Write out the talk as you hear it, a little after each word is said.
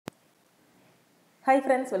Hi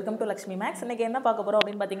friends, welcome to Lakshmi Max. இன்னைக்கு என்ன பார்க்க போறோம்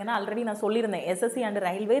அப்படினு பாத்தீங்கன்னா ஆல்ரெடி நான் சொல்லிருந்தேன் SSC and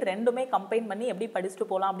railway ரெண்டுமே கம்பைன் பண்ணி எப்படி படிச்சிட்டு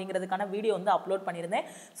போலாம் அப்படிங்கிறதுக்கான வீடியோ வந்து அப்லோட் பண்ணிருந்தேன்.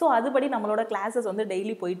 சோ அதுபடி நம்மளோட கிளாसेस வந்து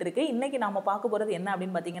டெய்லி போயிட்டு இருக்கு. இன்னைக்கு நாம பார்க்க போறது என்ன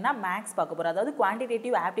அப்படினு பாத்தீங்கன்னா மேக்ஸ் பார்க்க போறோம். அதாவது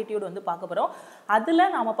குவாண்டிடேட்டிவ் ஆப்டிட்யூட் வந்து பார்க்க போறோம். அதுல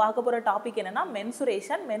நாம பார்க்க போற டாபிக் என்னன்னா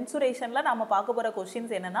மென்சுரேஷன்ல நாம பார்க்க போற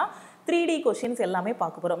क्वेश्चंस என்னன்னா 3D क्वेश्चंस எல்லாமே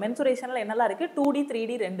பார்க்க போறோம். மென்சுரேஷன்ல என்னலாம் இருக்கு 2D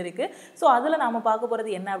 3D ரெண்டு இருக்கு. சோ அதுல நாம பார்க்க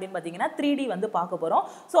போறது என்ன அப்படினு பாத்தீங்கன்னா 3D வந்து பார்க்க போறோம்.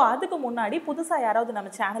 சோ அதுக்கு முன்னாடி புதுசா யாராவது நம்ம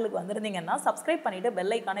சேனலுக்கு வந்திருந்தீங்கன்னா சப்ஸ்கிரைப் பண்ணிட்டு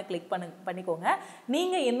பெல் ஐகானை கிளிக் பண்ணிக்கோங்க.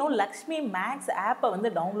 நீங்க இன்னும் லக்ஷ்மி மேக்ஸ் ஆப்பை வந்து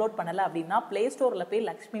டவுன்லோட் பண்ணல அப்படின்னா பிளே ஸ்டோர்ல போய்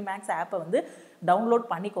லக்ஷ்மி மேக்ஸ் ஆப்பை வந்து டவுன்லோட்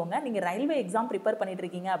பண்ணிக்கோங்க. நீங்க ரயில்வே எக்ஸாம் ப்ரிப்பேர் பண்ணிட்டு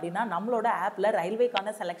இருக்கீங்க அப்படின்னா நம்மளோட ஆப்ல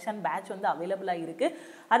ரயில்வேக்கான செலக்ஷன் பேட்ச் வந்து அவைலபிளா இருக்கு.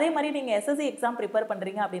 அதே மாதிரி நீங்க SSC எக்ஸாம் ப்ரிப்பேர்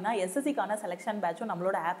பண்றீங்க அப்படின்னா SSCக்கான செலக்ஷன் பேட்சும்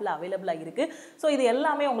நம்மளோட ஆப்ல அவைலபிளா இருக்கு. ஸோ இது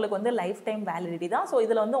எல்லாமே உங்களுக்கு வந்து லைஃப் டைம் வேலிடிட்டி தான். ஸோ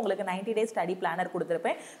இதுல வந்து உங்களுக்கு 90 டேஸ் ஸ்டடி பிளானர்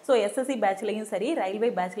கொடுத்துருப்பேன். ஸோ SSC பேட்ச்லையும் சரி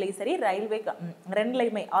ரயில்வே பேட்ச்லையும் சரி ரயில்வே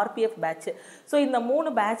ரெண்டுலையுமே RPF பேட்ச். ஸோ இந்த 3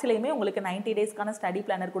 பேட்ச்லையுமே உங்களுக்கு 90 டேஸ்க்கான ஸ்டடி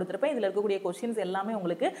பிளானர் கொடுத்துருப்பேன். இதுல இருக்கக்கூடிய கொஸ்டின்ஸ் எல்லாமே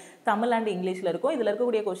உங்களுக்கு தமிழ் அண்ட் இங்கிலீஷ்ல இருக்கும். இதுல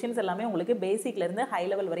இருக்கக்கூடிய கொஸ்டின்ஸ் எல்லாமே உங்களுக்கு பேசிக்ல இருந்து ஹை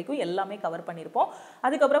லெவல் வரைக்கும் எல்லாமே கவர் பண்ணிருப்போம்.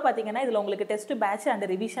 அதுக்கப்புறம் பாத்தீங்கன்னா இதுல உங்களுக்கு test batch and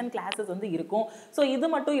revision classes வந்து இருக்கும். ஸோ இது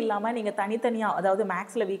மட்டும் இல்லாம நீங்க தனித்தனியா அதாவது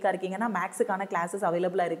மேக்ஸ்ல வீக்கா இருக்கீங்கன்னா மேக்ஸுக்கான கிளாसेस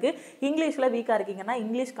அவைலபிளா இருக்கு. இங்கிலீஷ்ல வீக்கா இருக்கீங்கன்னா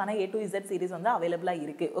இங்கிலீஷ்க்கான A to Z சீரிஸ் வந்து அவைலபிளா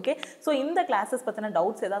இருக்கு. ஓகே, ஸோ இந்த கிளாसेस பத்தின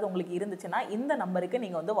டவுட்ஸ் ஏதாவது உங்களுக்கு இருந்துச்சுன்னா இந்த நம்பருக்கு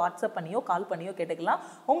நீங்க வந்து வாட்ஸ்அப் பண்ணியோ கால் பண்ணியோ கேட்டுக்கலாம்.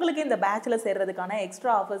 உங்களுக்கு இந்த பேட்ச்ல சேர்றதுக்கான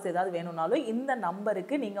எக்ஸ்ட்ரா ஆஃபர்ஸ் ஏதாவது வேணும்னாலும் இந்த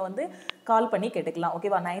நம்பருக்கு நீங்க வந்து கால் பண்ணி கேட்டுக்கலாம்.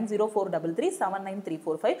 ஓகேவா,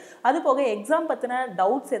 904333799345. அது போக எக்ஸாம் பத்தின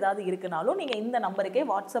டவுட்ஸ் ஏதாவது இருக்குனாலும் நீங்க இந்த நம்பருக்கே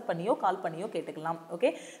வாட்ஸ்அப் பண்ணியோ கால் பண்ணியோ கேட்டுக்கலாம். ஓகே,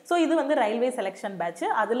 ஸோ இது வந்து ரயில்வே செலக்ஷன் பேட்ச்.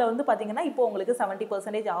 அதுல வந்து பாத்தீங்கன்னா இப்போ உங்களுக்கு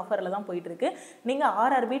 70% ஆஃபர்ல தான் போயிட்டு இருக்கு. நீங்க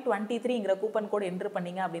RRB23ங்கிற கூப்பன் கோட் என்டர்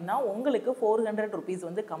பண்ணீங்க அப்படின்னா உங்களுக்கு 400 rupees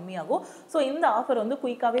வந்து கம்மியாகும். ஸோ இந்த ஆஃபர் வந்து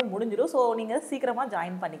குயிக்காவே முடிஞ்சிடும். ஸோ நீங்க சீக்கிரமா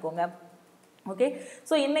ஜாயின் பண்ணிக்கோங்க. ஓகே,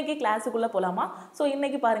 ஸோ இன்னைக்கு கிளாஸுக்குள்ள போலாமா? ஸோ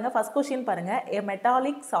இன்னைக்கு பாருங்க ஃபர்ஸ்ட் கொஸ்டின் பாருங்க. A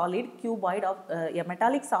metallic solid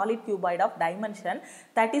cuboid of dimension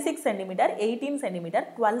 36 cm 18 cm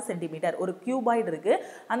 12 cm ஒரு cuboid இருக்கு.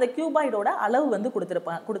 அந்த cuboidோட அளவு வந்து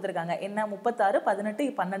கொடுத்திருக்காங்க. என்ன 36 18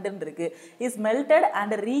 12 இருக்கு. is melted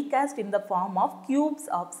and recast in the form of cubes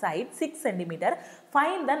of size 6 cm.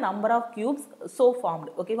 find the number of cubes so formed.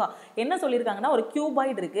 ஓகேவா, என்ன சொல்லியிருக்காங்கன்னா ஒரு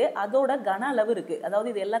cuboid இருக்கு, அதோட கன அளவு இருக்கு. அதாவது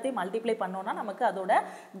இது எல்லாத்தையும் மல்டிப்ளை பண்ணோம்னா நமக்கு அதோட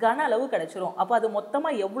கன அளவு கிடைச்சிரும். அப்ப அது மொத்தமா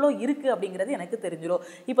எவ்வளவு இருக்கு அப்படிங்கிறது எனக்கு தெரிஞ்சிரும்.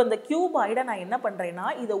 இப்போ இந்த cuboid நான் என்ன பண்றேன்னா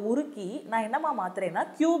இதை உருக்கி நான் என்னமா மாத்துறேன்னா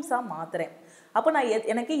கியூப்ஸா மாத்துறேன். அப்போ நான்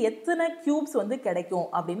எனக்கு எத்தனை கியூப்ஸ் வந்து கிடைக்கும்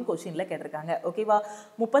அப்படின்னு கொஸ்டின்ல கேட்டிருக்காங்க. ஓகேவா,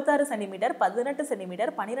 36 சென்டிமீட்டர் 18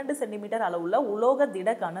 சென்டிமீட்டர் 12 சென்டிமீட்டர் அளவுள்ள உலோக திட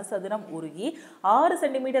கனசதுரம் உருகி 6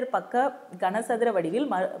 சென்டிமீட்டர் பக்க கனசதுர வடிவில்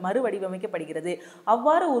மறுவடிவமைக்கப்படுகிறது.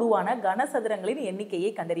 அவ்வாறு உருவான கனசதுரங்களின்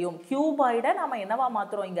எண்ணிக்கையை கண்டறியும். கியூபாய்டை நாம என்னவா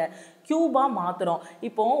மாத்துறோம், இங்க கியூபா மாத்துறோம்.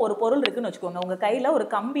 இப்போ ஒரு பொருள் இருக்குன்னு வச்சுக்கோங்க, உங்க கையில ஒரு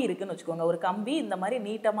கம்பி இருக்குன்னு வச்சுக்கோங்க. ஒரு கம்பி இந்த மாதிரி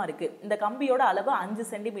நீட்டமா இருக்கு. இந்த கம்பியோட அளவு 5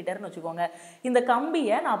 சென்டிமீட்டர்னு வச்சுக்கோங்க. இந்த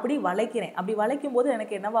கம்பியை நான் அப்படி வளைக்கிறேன். அப்படி வளைக்கும் போது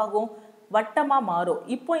எனக்கு என்னவாகும், வட்டமா மாறும்.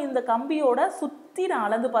 இப்போ இந்த கம்பியோட சுத்தி நான்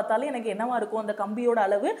அளந்து பார்த்தாலே எனக்கு என்னவா இருக்கும், அந்த கம்பியோட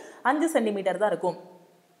அளவு 5 சென்டிமீட்டர் தான் இருக்கும்.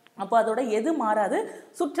 அப்போ அதோட எது மாறாது,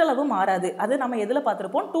 சுற்றளவு மாறாது. அது நம்ம எதுல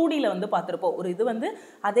பார்த்திருப்போம், 2Dல வந்து பார்த்திருப்போம். ஒரு இது வந்து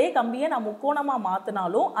அதே கம்பியை நான் முக்கோணமா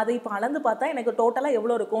மாத்தினாலும் அதை இப்போ அளந்து பார்த்தா எனக்கு டோட்டலா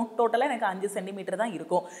எவ்வளவு இருக்கும், டோட்டலா எனக்கு 5 சென்டிமீட்டர் தான்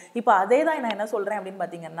இருக்கும். இப்போ அதே தான் நான் என்ன சொல்றேன் அப்படின்னு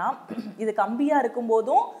பாத்தீங்கன்னா இது கம்பியா இருக்கும்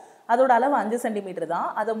போதும் அதோட அளவு 5 சென்டிமீட்டர் தான்,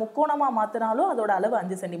 அதை முக்கோணமா மாத்தினாலும் அதோட அளவு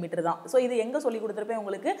 5 சென்டிமீட்டர் தான். ஸோ இது எங்க சொல்லி கொடுத்துருப்பேன்,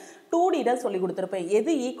 உங்களுக்கு 2Dல சொல்லி கொடுத்துருப்பேன்.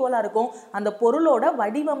 எது ஈக்குவலா இருக்கும், அந்த பொருளோட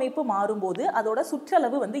வடிவமைப்பு மாறும்போது அதோட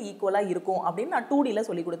சுற்றளவு வந்து ஈக்குவலா இருக்கும் அப்படின்னு நான் 2Dல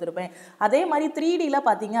சொல்லி கொடுத்துருப்பேன். அதே மாதிரி 3Dல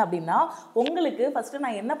பாத்தீங்க அப்படின்னா உங்களுக்கு ஃபர்ஸ்ட்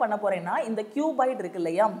நான் என்ன பண்ண போறேன்னா இந்த கியூபாய்டு இருக்கு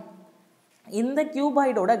இல்லையா, இந்த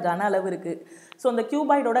கியூபாய்டோட கன அளவு இருக்கு. ஸோ இந்த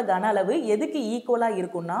கியூபாய்டோட கன அளவு எதுக்கு ஈக்குவலா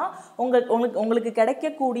இருக்கும்னா உங்களுக்கு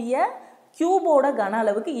கிடைக்கக்கூடிய கியூபோட கன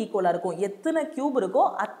அளவுக்கு ஈக்குவலா இருக்கும். எத்தனை கியூப் இருக்கோ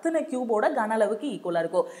அத்தனை கியூபோட கன அளவுக்கு ஈக்குவலா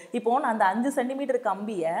இருக்கும். இப்போ நான் அந்த 5 சென்டிமீட்டர்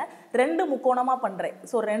கம்பியை 2 முக்கோணமா பண்றேன்.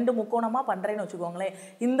 ஸோ 2 முக்கோணமா பண்றேன்னு வச்சுக்கோங்களேன்.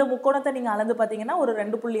 இந்த முக்கோணத்தை நீங்க அளந்து பார்த்தீங்கன்னா ஒரு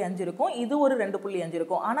 2.5 இருக்கும், இது ஒரு 2.5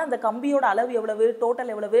 இருக்கும். ஆனா அந்த கம்பியோட அளவு எவ்வளவு,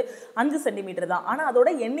 டோட்டல் எவ்வளவு, 5 சென்டிமீட்டர் தான். ஆனா அதோட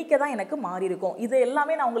எண்ணிக்கை தான் எனக்கு மாறி இருக்கும். இது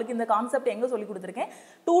எல்லாமே நான் உங்களுக்கு இந்த கான்செப்ட் எங்க சொல்லி கொடுத்துருக்கேன்,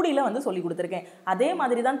 2Dல வந்து சொல்லி கொடுத்துருக்கேன். அதே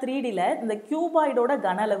மாதிரி தான் 3Dல இந்த கியூபாய்டோட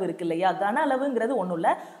கன அளவு இருக்கு இல்லையா, கன அளவுங்கிறது ஒன்றும்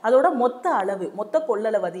இல்லை, அதோட மொத்த அளவு, மொத்த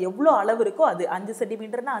கொள்ளளவு, அது எவ்வளவு அளவு இருக்கோ அது 5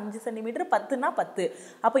 சென்டிமீட்டர்னா 5 சென்டிமீட்டர், 10னா 10.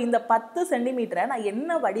 அப்ப இந்த 10 சென்டிமீட்டரை நான்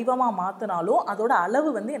என்ன வடிவமா மாத்தினாலும் அதோட அளவு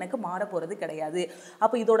வந்து எனக்கு மாற போறது கிடையாது.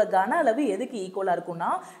 அப்ப இதோட கன அளவு எதுக்கு ஈக்குவலா இருக்கும்னா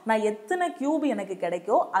நான் எத்தனை கியூப் எனக்கு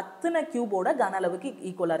கிடைக்கோ அத்தனை கியூபோட கன அளவுக்கு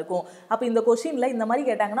ஈக்குவலா இருக்கும். அப்ப இந்த क्वेश्चनல இந்த மாதிரி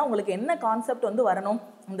கேட்டாங்கன்னா உங்களுக்கு என்ன கான்செப்ட் வந்து வரணும்,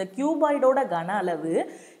 இந்த கியூபாய்டோட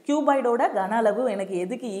கன அளவு எனக்கு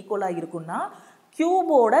எதுக்கு ஈக்குவலா இருக்கும்னா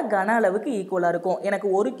கியூபோட கன அளவுக்கு ஈக்குவலாக இருக்கும். எனக்கு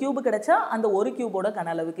ஒரு கியூப் கிடைச்சா அந்த ஒரு கியூபோட கன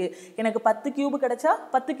அளவுக்கு, எனக்கு 10 கியூப் கிடைச்சா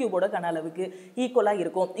 10 கியூபோட கன அளவுக்கு ஈக்குவலாக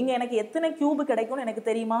இருக்கும். இங்கே எனக்கு எத்தனை கியூப் கிடைக்கும்னு எனக்கு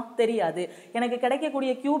தெரியுமா? தெரியாது. எனக்கு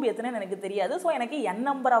கிடைக்கக்கூடிய கியூப் எத்தனைன்னு எனக்கு தெரியாது. ஸோ எனக்கு n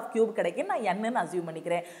நம்பர் ஆஃப் கியூப் கிடைக்கும், நான் என்னன்னு அசியூம்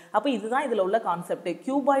பண்ணிக்கிறேன். அப்போ இதுதான் இதில் உள்ள கான்செப்ட்.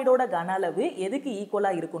 கியூபாய்டோட கன அளவு எதுக்கு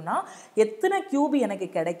ஈக்குவலாக இருக்கும்னா, எத்தனை கியூப் எனக்கு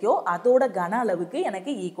கிடைக்கோ அதோட கன அளவுக்கு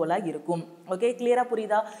எனக்கு ஈக்குவலாக இருக்கும். ஓகே, கிளியரா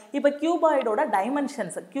புரியுதா? இப்போ கியூபாய்டோட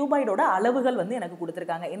டைமென்ஷன்ஸ், கியூபாய்டோட அளவுகள் வந்து எனக்கு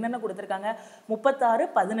கொடுத்திருக்காங்க. என்னென்ன கொடுத்திருக்காங்க? 36,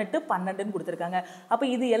 18, 12ன்னு கொடுத்திருக்காங்க. அப்ப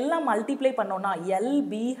இது எல்லாம் மல்டிப்ளை பண்ணோம்னா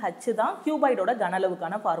LBH தான் கியூபாய்டோட கன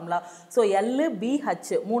அளவுக்கான ஃபார்முலா. ஸோ LBH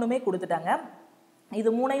மூணுமே கொடுத்துட்டாங்க.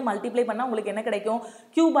 இது மூணையும் மல்டிப்ளை பண்ணா உங்களுக்கு என்ன கிடைக்கும்?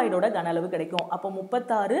 கியூபாய்டோட கன அளவு கிடைக்கும். அப்போ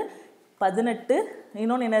 36, 18,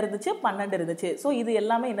 இன்னொன்று என்ன இருந்துச்சு? 12 இருந்துச்சு. ஸோ இது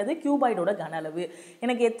எல்லாமே என்னது? கியூபாய்டோட கன அளவு.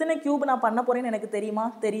 எனக்கு எத்தனை கியூப் நான் பண்ண போறேன்னு எனக்கு தெரியுமா?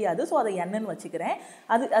 தெரியாது. ஸோ அதை என்னன்னு வச்சுக்கிறேன்.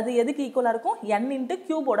 அது எதுக்கு ஈக்குவலாக இருக்கும்? n இன்ட்டு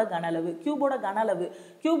கியூபோட கன அளவு. கியூபோட கன அளவு,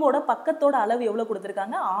 கியூபோட பக்கத்தோட அளவு எவ்வளோ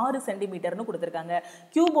கொடுத்துருக்காங்க? 6 சென்டிமீட்டர்னு கொடுத்துருக்காங்க.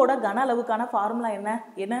 கியூபோட கன அளவுக்கான ஃபார்முலா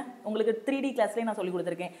என்ன உங்களுக்கு 3D கிளாஸ்லேயே நான் சொல்லி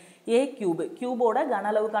கொடுத்துருக்கேன். a cube. கியூபோட கன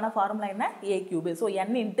அளவுக்கான ஃபார்முலா என்ன? a cube. So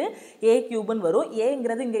n into a கியூப்னு வரும்.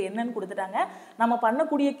 ஏங்கிறது இங்கே என்னன்னு கொடுத்துட்டாங்க. நம்ம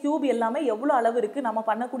பண்ணக்கூடிய கியூப் எல்லாமே எவ்வளோ அளவு இருக்கு? நம்ம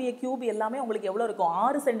பண்ணக்கூடிய கியூப் எல்லாமே உங்களுக்கு எவ்வளோ இருக்கும்?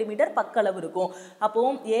 6 சென்டிமீட்டர் பக்க அளவு இருக்கும். அப்போ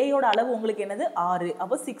ஏயோட அளவு உங்களுக்கு என்னது? 6.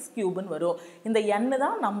 அப்போ 6 கியூப்னு வரும். இந்த n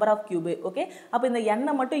தான் நம்பர் ஆஃப் கியூப். ஓகே, அப்போ இந்த n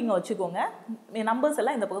மட்டும் இங்கே வச்சுக்கோங்க. நம்பர்ஸ்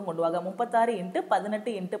எல்லாம் இந்த பக்கம் கொண்டு வாங்க. 36 into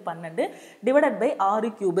 18 into 12 divided by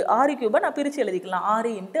 6 cube. 6 கியூபை நான் பிரித்து எழுதிக்கலாம்.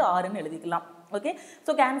 6 இன்ட்டு 6ன்னு எழுதிக்கலாம். ஓகே,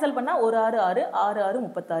 ஸோ கேன்சல் பண்ணால் 1 6 6 6 6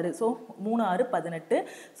 36. ஸோ 3 6 18.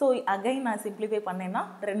 ஸோ அகைன் நான் சிம்பிளிஃபை பண்ணேன்னா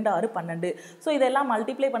 2 6 12. ஸோ இதெல்லாம்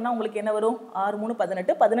மல்டிப்ளை பண்ணால் உங்களுக்கு என்ன வரும்? 6 3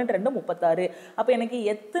 18, 18 2 36. அப்போ எனக்கு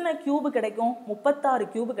எத்தனை கியூப் கிடைக்கும்? 36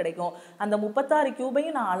 கியூப் கிடைக்கும். அந்த 36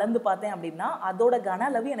 கியூபையும் நான் அளந்து பார்த்தேன் அப்படின்னா அதோட கன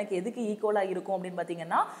அளவு எனக்கு எதுக்கு ஈக்குவலாக இருக்கும் அப்படின்னு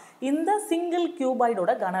பார்த்தீங்கன்னா, இந்த சிங்கிள்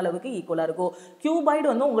கியூபாய்டோட கன அளவுக்கு ஈக்குவலாக இருக்கும்.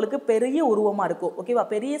 கியூபாய்டு வந்து உங்களுக்கு பெரிய உருவமாக இருக்கும். ஓகேவா?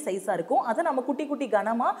 பெரிய சைஸாக இருக்கும். அதை நம்ம குட்டி குட்டி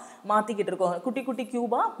கனமாக மாற்றிக்கிட்டு இருக்கோம், குட்டி குட்டி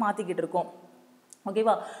கியூபா மாத்திக்கிட்டு இருக்கோம்.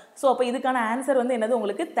 ஓகேவா? ஸோ அப்போ இதுக்கான ஆன்சர் வந்து என்னது?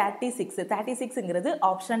 உங்களுக்கு 36. 36ங்கிறது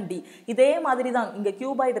ஆப்ஷன் டி. இதே மாதிரி தான் இங்கே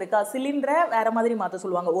கியூபாய்டு இருக்கா, சிலிண்டரை வேற மாதிரி மாற்ற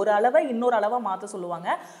சொல்லுவாங்க. ஒரு அளவை இன்னொரு அளவை மாற்ற சொல்லுவாங்க.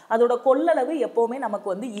 அதோட கொள்ளளவு எப்போவுமே நமக்கு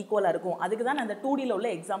வந்து ஈக்குவலாக இருக்கும். அதுக்கு தான் நான் அந்த 2Dயில் உள்ள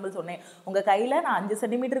எக்ஸாம்பிள் சொன்னேன். உங்கள் கையில் நான் 5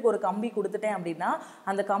 சென்டிமீட்டருக்கு ஒரு கம்பி கொடுத்துட்டேன் அப்படின்னா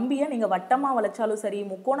அந்த கம்பியை நீங்கள் வட்டமாக வளைச்சாலும் சரி,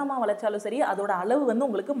 முக்கோணமாக வளைச்சாலும் சரி, அதோட அளவு வந்து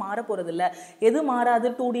உங்களுக்கு மாற போகிறது இல்லை. எது மாறாது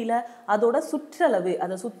 2Dயில்? அதோட சுற்றளவு.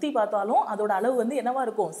 அதை சுற்றி பார்த்தாலும் அதோட அளவு வந்து என்னவா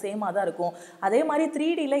இருக்கும்? சேமாக தான் இருக்கும். அதே மாதிரி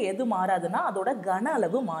 3Dயில் எது மாறாதுன்னா அதோட கன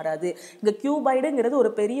அளவு மாறாது. இங்கே கியூபாய்டுங்கிறது ஒரு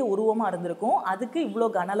பெரிய உருவமாக இருந்திருக்கும், அதுக்கு இவ்வளோ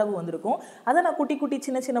கன அளவு வந்திருக்கும். அதை நான் குட்டி குட்டி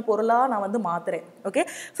சின்ன சின்ன பொருளாக நான் வந்து மாற்றுறேன். ஓகே,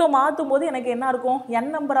 ஸோ மாற்றும் போது எனக்கு என்ன இருக்கும்? n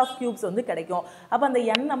நம்பர் ஆஃப் கியூப்ஸ் வந்து கிடைக்கும். அப்போ அந்த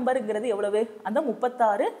n நம்பருங்கிறது எவ்வளவு? அந்த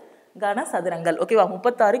 36 கன சதுரங்கள். ஓகேவா?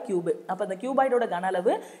 36 கியூப். அப்போ அந்த கியூபாய்டோட கன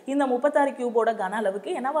அளவு இந்த 36 கியூபோட கன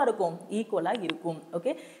அளவுக்கு என்னவா இருக்கும்? ஈக்குவலாக இருக்கும்.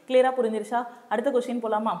 ஓகே, கிளியராக புரிஞ்சிருச்சா? அடுத்த கொஸ்டின்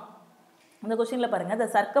போகலாமா? இந்த கொஸ்டினில் பாருங்கள், the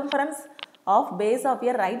circumference of base of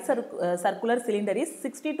a right circular cylinder is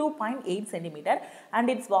 62.8 cm and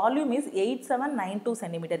its volume is 8792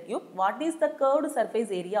 cm cube. What is the curved surface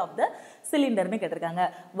area of the cylinder னு கேட்டிருக்காங்க.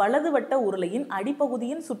 வலதுவட்ட உருளையின்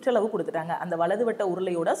அடிப்பகுதியின் சுற்றளவு கொடுத்துட்டாங்க. அந்த வலதுவட்ட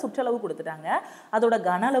உருளையோட சுற்றளவு கொடுத்துட்டாங்க. அதோட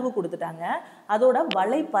கன அளவு கொடுத்துட்டாங்க. அதோட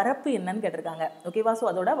வளைபரப்பு என்னன்னு கேட்டிருக்காங்க. ஓகேவா? ஸோ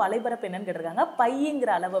அதோட வளைபரப்பு என்னன்னு கேட்டிருக்காங்க.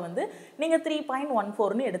 பைங்கிற அளவை வந்து நீங்கள்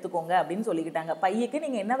 3.14ன்னு எடுத்துக்கோங்க அப்படின்னு சொல்லிக்கிட்டாங்க. பையுக்கு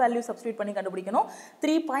நீங்கள் என்ன வேல்யூ சப்ஸ்டியூட் பண்ணி கண்டுபிடிக்கணும்?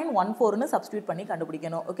 3.14ன்னு சப்ஸ்டியூட் பண்ணி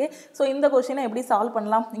கண்டுபிடிக்கணும். ஓகே, ஸோ இந்த கொஸ்டினை எப்படி சால்வ்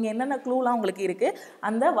பண்ணலாம்? இங்கே என்னென்ன க்ளூலாம் உங்களுக்கு இருக்குது?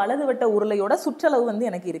 அந்த வலதுவட்ட உருளையோட சுற்றளவு வந்து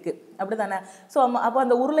எனக்கு இருக்குது, அப்படி தானே? ஸோ அப்போ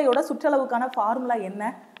அந்த உருளையோட சுற்றளவுக்கான ஃபார்முலா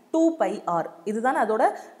என்ன? 2πr. இதுதானே அதோட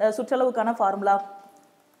சுற்றளவுக்கான formula.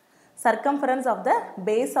 Circumference of the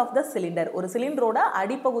base of the cylinder. ஒரு சிலிண்டரோட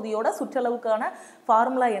அடிப்பகுதியோட சுற்றளவுக்கான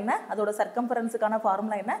ஃபார்முலா என்ன? அதோட சர்க்கம்ஃபரன்ஸுக்கான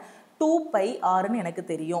ஃபார்முலா என்ன? 2πrன்னு எனக்கு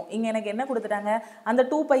தெரியும். இங்கே எனக்கு என்ன கொடுத்துட்டாங்க? அந்த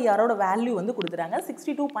 2πrோட வேல்யூ வந்து கொடுத்துட்டாங்க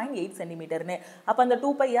 62.8 சென்டிமீட்டர்னு. அப்போ அந்த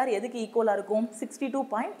 2πr எதுக்கு ஈக்குவலாக இருக்கும்?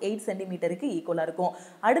 62.8 சென்டிமீட்டருக்கு ஈக்குவலாக இருக்கும்.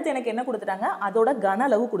 அடுத்து எனக்கு என்ன கொடுத்துட்டாங்க? அதோட கன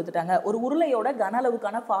அளவு கொடுத்துட்டாங்க. ஒரு உருளையோட கன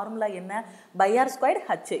அளவுக்கான ஃபார்முலா என்ன? πr²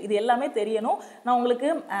 h. இது எல்லாமே தெரியணும். நான் உங்களுக்கு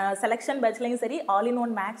செலெக்ஷன் பேட்ச்லையும் சரி, ஆல் இன்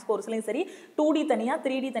ஒன் மேக்ஸ் கோர்ஸ்லையும் சரி, 2D தனியாக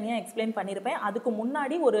 3D தனியாக எக்ஸ்பிளைன் பண்ணியிருப்பேன். அதுக்கு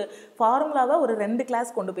முன்னாடி ஒரு ஃபார்முலாவை ஒரு 2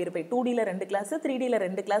 கிளாஸ் கொண்டு போயிருப்பேன். 2Dயில் 2 கிளாஸ், 3Dயில்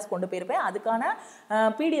 2 கிளாஸ் கொண்டு போயிருப்பேன். அதுக்கான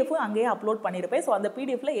பிடிஎஃப்பும் அங்கேயே அப்லோட் பண்ணியிருப்பேன். ஸோ அந்த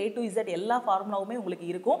பிடிஎஃப்ல A to Z எல்லா ஃபார்முலாவுமே உங்களுக்கு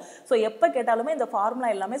இருக்கும். ஸோ எப்போ கேட்டாலுமே இந்த ஃபார்முலா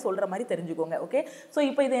எல்லாமே சொல்கிற மாதிரி தெரிஞ்சுக்கோங்க. ஓகே, ஸோ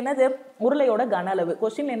இப்போ இது என்னது? உருளையோட கன அளவு.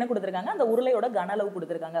 கொஸ்டின் என்ன கொடுத்துருக்காங்க? அந்த உருளையோட கன அளவு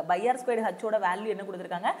கொடுத்துருக்காங்க. πr² h-ஓட வேல்யூ என்ன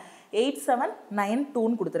கொடுத்துருக்காங்க?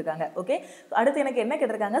 8792ன்னு கொடுத்துருக்காங்க. ஓகே, அடுத்து எனக்கு என்ன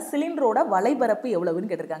கேட்டிருக்காங்க? சிலிண்டரோட வளைபரப்பு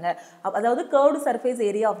எவ்வளவுன்னு கேட்டிருக்காங்க. அதாவது curved surface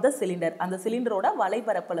area of the cylinder. அந்த சிலிண்டரோட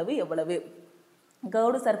வளைபரப்பளவு எவ்வளவு?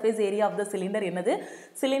 curved surface area of the cylinder என்னது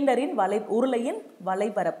சிலிண்டரின் உருளையின்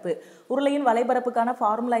வளைபரப்பு. உருளையின் வளைபரப்புக்கான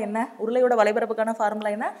ஃபார்முலா என்ன? உருளையோட வளைபரப்புக்கான ஃபார்முலா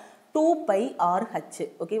என்ன? 2πRH.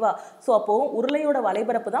 ஓகேவா? ஸோ அப்போ உருளையோட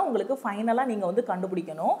வளைபரப்பு தான் உங்களுக்கு ஃபைனலாக நீங்கள் வந்து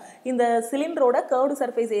கண்டுபிடிக்கணும். இந்த சிலிண்டரோட curved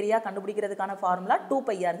surface area கண்டுபிடிக்கிறதுக்கான formula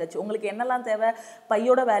 2πRH. உங்களுக்கு என்னெல்லாம் தேவை?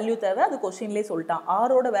 பையோட வேல்யூ தேவை, அது கொஸ்டின்லேயே சொல்லிட்டான்.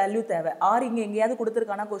 ஆரோட வேல்யூ தேவை. ஆர் இங்கே எங்கேயாவது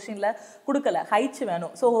கொடுத்துருக்கானா? கொஸ்டினில் கொடுக்கல. ஹைட்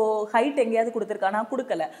வேணும். ஸோ ஹைட் எங்கேயாவது கொடுத்துருக்கானா?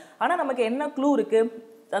 கொடுக்கல. ஆனால் நமக்கு என்ன க்ளூ இருக்குது?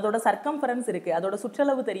 அதோட சர்க்கம்ஃபரன்ஸ் இருக்குது, அதோட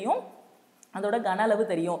சுற்றளவு தெரியும், அதோட கன அளவு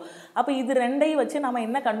தெரியும். அப்போ இது ரெண்டையும் வச்சு நம்ம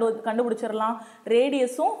என்ன கண்டுபிடிச்சிடலாம்?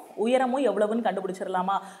 ரேடியஸும் உயரமும் எவ்வளவுன்னு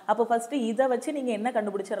கண்டுபிடிச்சிடலாமா? அப்போ ஃபர்ஸ்ட் இதை வச்சு நீங்கள் என்ன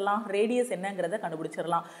கண்டுபிடிச்சிடலாம்? ரேடியஸ் என்னங்கிறத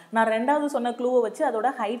கண்டுபிடிச்சிடலாம். நான் ரெண்டாவது சொன்ன க்ளூவை வச்சு அதோட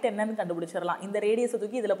ஹைட் என்னன்னு கண்டுபிடிச்சிடலாம். இந்த ரேடியஸை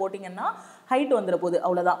தூக்கி இதில் போட்டிங்கன்னா ஹைட் வந்துட போகுது,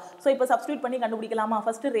 அவ்வளோதான். ஸோ இப்போ சப்ஸ்டியூட் பண்ணி கண்டுபிடிக்கலாமா?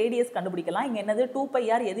 ஃபர்ஸ்ட் ரேடியஸ் கண்டுபிடிக்கலாம். இங்கே என்னது?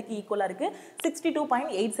 2πr எதுக்கு ஈக்குவலாக இருக்குது?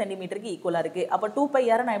 62.8 சென்டிமீட்டருக்கு ஈக்குவலாக இருக்குது. அப்போ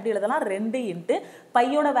 2πr நான் எப்படி எழுதலாம்? 2 இன்ட்டு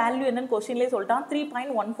பையோட வேல்யூ என்னன்னு கொஸ்டின்லேயே சொல்லிட்டான்,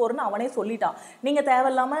 3.14ன்னு அவனே சொல்லிட்டான். நீங்க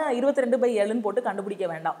தேவையில்லாம 22/7 போட்டு கண்டுபிடிக்க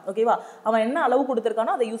வேண்டாம். ஓகேவா? அவன் என்ன அளவு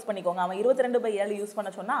கொடுத்திருக்கானோ அதை யூஸ் பண்ணிக்கோங்க. அவன் 22/7 யூஸ் பண்ண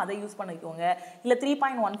சொன்னா அதை யூஸ் பண்ணிக்கோங்க. இல்ல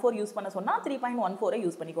 3.14 யூஸ் பண்ண சொன்னா 3.14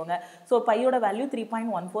 யூஸ் பண்ணிக்கோங்க. சோ பையோட வேல்யூ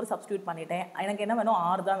 3.14 சப்ஸ்டிட்யூட் பண்ணிட்டேன். எனக்கு என்ன வேணும்?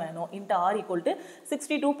 r தான் வேணும். இன்டு r =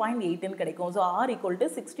 62.8 ன்னு கிடைக்கும். சோ r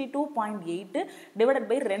 = 62.8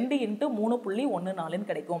 டிவைடட் பை 2 × 3.14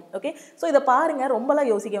 ன்னு கிடைக்கும். ஓகே? சோ இத பாருங்க,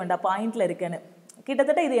 ரொம்பலாம் யோசிக்க வேண்டாம், பாயிண்ட்ல இருக்குன்னு.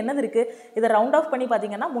 கிட்டத்தட்ட இது என்னது இருக்கு? இதை ரவுண்ட் ஆஃப் பண்ணி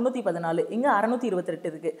பார்த்தீங்கன்னா 314, இங்கே 628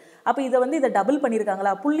 இருக்கு. அப்போ இதை வந்து இதை டபுள்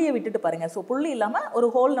பண்ணியிருக்காங்களா? புள்ளியை விட்டுட்டு பாருங்க. ஸோ புள்ளி இல்லாமல் ஒரு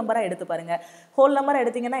ஹோல் நம்பராக எடுத்து பாருங்க. ஹோல் நம்பராக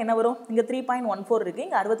எடுத்தீங்கன்னா என்ன வரும்? இங்கே 3.14 இருக்கு,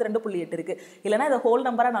 இங்கே 62.8 இருக்கு. இல்லைனா இதை ஹோல்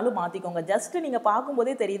நம்பரானாலும் மாற்றிக்கோங்க. ஜஸ்ட் நீங்கள்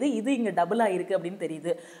பார்க்கும்போதே தெரியுது இது இங்கே டபுளாக இருக்கு அப்படின்னு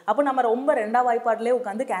தெரியுது. அப்போ நம்ம ரொம்ப ரெண்டாம் வாய்ப்பாட்டிலே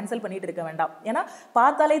உட்காந்து கேன்சல் பண்ணிட்டு இருக்க வேண்டாம். ஏன்னா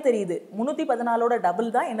பார்த்தாலே தெரியுது 314ஓட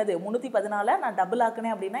டபுள் தான் என்னது? 314 நான் டபுள்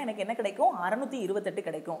ஆக்குனேன் அப்படின்னா எனக்கு என்ன கிடைக்கும்? 628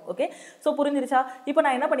 கிடைக்கும். ஓகே? ஸோ புரிஞ்சிருச்சா? இப்போ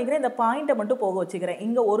நான் என்ன பண்ணிக்கிறேன்? இந்த பாயிண்ட்டை மட்டும் போக வச்சுக்கிறேன்.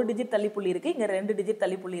 இங்கே 1 டிஜிட் தள்ளி புள்ளி இருக்குது, இங்கே 2 டிஜிட்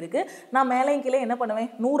தள்ளி புள்ளி இருக்குது. நான் மேலே கீழே என்ன பண்ணுவேன்?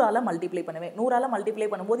 100ஆல் மல்டிப்ளை பண்ணுவேன். 100ஆல் மல்டிப்ளை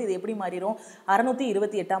பண்ணும்போது இது எப்படி மாறிடும்?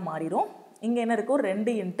 628 மாறிடும். இங்கே என்ன இருக்கும்?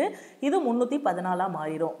 2 இன்ட்டு இது 314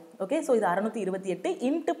 மாறிடும். ஓகே? ஸோ இது 628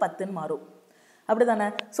 இன்ட்டு 10 மாறும். அப்படிதானே?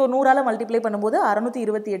 ஸோ 100ஆல் மல்டிப்ளை பண்ணும்போது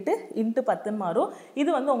 628 இன்ட்டு 10 மாறும். இது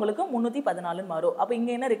வந்து உங்களுக்கு 314 மாறும். அப்போ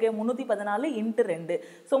இங்கே என்ன இருக்குது? 314 இன்ட்டு 2.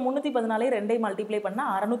 ஸோ 314 2 மல்டிப்ளை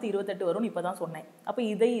பண்ணால் 628 வரும்னு இப்போ தான் சொன்னேன். அப்போ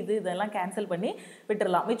இதெல்லாம் கேன்சல் பண்ணி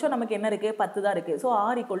விட்டுடலாம். மிச்சம் நமக்கு என்ன இருக்குது? 10 தான் இருக்குது. ஸோ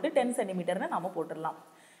r = 10 சென்டிமீட்டர்னு நம்ம போட்டுடலாம்.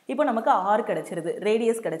 இப்போ நமக்கு r கிடைச்சிருது,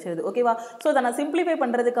 ரேடியஸ் கிடைச்சிருது. ஓகேவா? ஸோ இதை நான் சிம்பிளிஃபை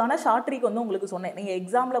பண்ணுறதுக்கான ஷார்ட் ட்ரிக் வந்து உங்களுக்கு சொன்னேன். நீங்கள்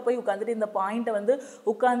எக்ஸாமில் போய் உட்காந்துட்டு இந்த பாயிண்ட்டை வந்து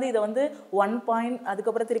உட்காந்து இதை வந்து 1 பாயிண்ட்,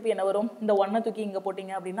 அதுக்கப்புறம் திருப்பி என்ன வரும்? இந்த 1 தூக்கி இங்கே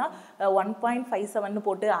போட்டிங்க அப்படின்னா 1.57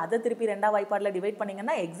 போட்டு அதை திருப்பி ரெண்டாம் வாய்ப்பாட்டில் டிவைட்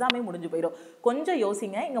பண்ணிங்கன்னா எக்ஸாமே முடிஞ்சு போயிடும். கொஞ்சம்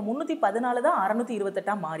யோசிங்க. இங்கே 314 தான்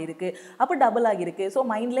 628 மாறி இருக்கு. அப்போ டபுள் ஆகிருக்கு. ஸோ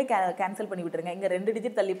மைண்ட்லேயே கேன்சல் பண்ணி விட்டுருங்க. இங்கே 2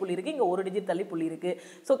 டிஜிட் தள்ளி புள்ளி இருக்குது, இங்கே 1 டிஜிட் தள்ளி புள்ளி இருக்குது.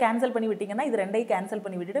 ஸோ கேன்சல் பண்ணி விட்டிங்கன்னா இது ரெண்டையும் கேன்சல்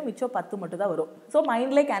பண்ணி விட்டுட்டு மிச்சம் 10 மட்டும் தான் வரும். ஸோ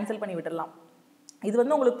மைண்ட்லேயே கேன்சல் பண்ணி விட்டுடலாம். இது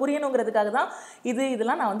வந்து உங்களுக்கு புரியணுங்கிறதுக்காக தான்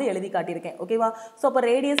இதெல்லாம் நான் வந்து எழுதி காட்டியிருக்கேன். ஓகேவா? ஸோ அப்போ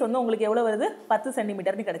ரேடியஸ் வந்து உங்களுக்கு எவ்வளோ வருது? 10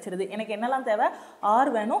 சென்டிமீட்டர்னு கிடச்சிருது. எனக்கு என்னெல்லாம் தேவை? r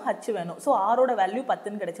வேணும், h வேணும். ஸோ ஆரோட வேல்யூ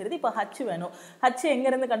 10ன்னு கிடச்சிருது. இப்போ h வேணும். h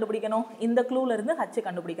எங்கேருந்து கண்டுபிடிக்கணும்? இந்த க்ளூலேருந்து h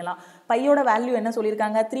கண்டுபிடிக்கலாம். பையோட வேல்யூ என்ன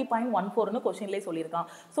சொல்லியிருக்காங்க? 3.14ன்னு கொஸ்டின்லேயே சொல்லியிருக்கான்.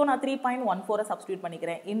 ஸோ நான் 3.14 சப்ஸ்டியூட்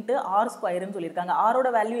பண்ணிக்கிறேன். இன்ட்டு r² சொல்லியிருக்காங்க.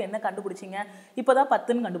 ஆரோட வேல்யூ என்ன கண்டுபிடிச்சிங்க? இப்போ தான்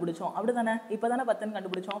 10ன்னு கண்டுபிடிச்சோம். அப்படி தானே? இப்போ தானே 10ன்னு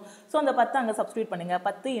கண்டுபிடிச்சோம். ஸோ அந்த 10 அங்கே சப்ஸ்டியூட் பண்ணுங்க.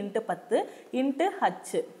 10 into 10 into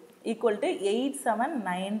h equal to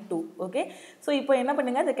 8792. Okay? So இப்போ என்ன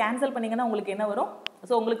பண்ணுங்க? இதை கேன்சல் பண்ணிங்கன்னா உங்களுக்கு என்ன வரும்?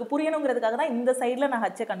 ஸோ உங்களுக்கு புரியணுங்கிறதுக்காக தான் இந்த சைடில் நான்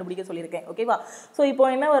ஹச்சை கண்டுபிடிக்க சொல்லியிருக்கேன். ஓகேவா? ஸோ இப்போ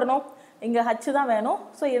என்ன வரணும்? இங்கே ஹச் தான் வேணும்.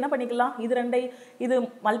 ஸோ என்ன பண்ணிக்கலாம்? இது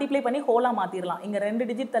மல்டிப்ளை பண்ணி ஹோலாக மாற்றிடலாம். இங்கே 2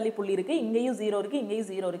 டிஜிட் தள்ளி புள்ளி இருக்குது, இங்கேயும் 0 இருக்குது, இங்கேயும்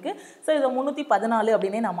 0 இருக்குது. ஸோ இதை 314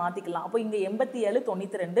 அப்படின்னே நான் மாற்றிக்கலாம். அப்போ இங்கே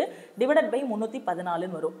 8792 டிவைடட் பை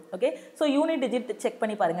 314 வரும். Okay? So unit digit check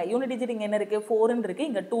பண்ணி பாருங்கள். யூனிட் டிஜிட் இங்கே என்ன இருக்குது? 4ன்னு இருக்குது,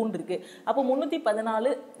 இங்கே 2ன்னு இருக்குது. அப்போ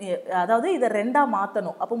 314, அதாவது இதை 2ஆக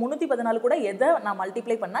மாற்றணும். அப்போ 314 கூட எதை நான்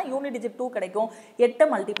மல்டிப்ளை பண்ணால் யூனிட் டிஜிட் 2 கிடைக்கும்?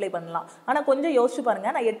 8 மல்டிப்ளை பண்ணலாம். ஆனால் கொஞ்சம் யோசிச்சு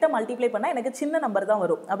பாருங்கள். நான் 8 மல்டிப்ளை பண்ணால் எனக்கு சின்ன நம்பர் தான்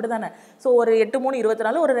வரும். அப்படி தானே? ஸோ ஒரு 8 3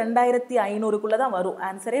 24 ஒரு 2500க்குள்ளே தான் வரும்.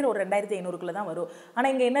 ஆன்சரே ஒரு 2500க்குள்ளே தான் வரும். ஆனால்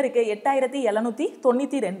இங்கே என்ன இருக்குது?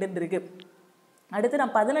 8792 இருக்குது. அடுத்து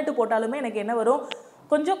நான் 18 போட்டாலுமே எனக்கு என்ன வரும்?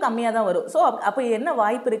 கொஞ்சம் கம்மியாக தான் வரும். ஸோ அப்போ என்ன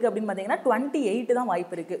வாய்ப்பு இருக்குது அப்படின்னு பார்த்தீங்கன்னா 28 தான்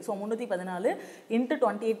வாய்ப்பு இருக்குது. ஸோ 314 இன்ட்டு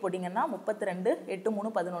 28 போட்டிங்கன்னா 32 8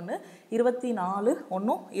 3 11 24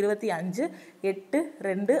 1 25 8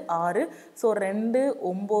 2 6 ஸோ 2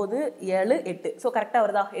 9 7 8 ஸோ கரெக்டாக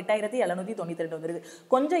வருதா? 8792 வந்துருக்கு.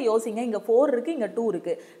 கொஞ்சம் யோசிங்க, இங்கே 4 இருக்குது, இங்கே 2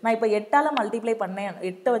 இருக்குது. நான் இப்போ 8ஆல் மல்டிப்ளை பண்ணேன்,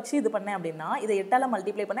 8 வச்சு இது பண்ணேன் அப்படின்னா இதை 8ஆல்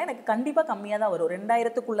மல்டிப்ளை பண்ணால் எனக்கு கண்டிப்பாக கம்மியாக தான் வரும்,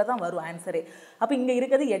 2000க்குள்ளே தான் வரும் ஆன்சரே. அப்போ இங்கே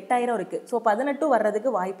இருக்கிறது 8000 இருக்குது. ஸோ 18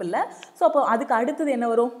 வர்றதுக்கு வாய்ப்பு இல்லை. ஸோ அப்போ அதுக்கு அடுத்தது என்ன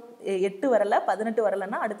வரும்? 8 வரல, 18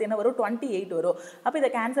 வரலன்னா அடுத்து என்ன வரும்? 28 வரும். அப்போ இதை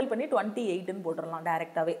கேன்சல் பண்ணி 28ன்னு போட்டுடலாம்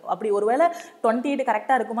டேரெக்டாகவே. அப்படி ஒருவேளை 28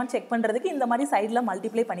 கரெக்டாக இருக்குமான்னு செக் பண்ணுறதுக்கு இந்த மாதிரி சைடில்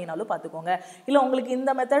மல்டிப்ளை பண்ணினாலும் பார்த்துக்கோங்க. இல்லை உங்களுக்கு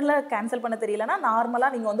இந்த மெத்தடில் கேன்சல் பண்ண தெரியலனா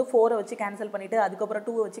நார்மலாக நீங்கள் வந்து 4 வச்சு கேன்சல் பண்ணிவிட்டு அதுக்கப்புறம்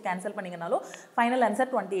 2 வச்சு கேன்சல் பண்ணிங்கனாலும் ஃபைனல்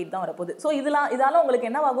ஆன்சர் 28 தான் வரப்போகுது. ஸோ இதால் உங்களுக்கு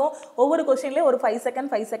என்ன ஆகும்? ஒவ்வொரு கொஸ்டின்லேயே ஒரு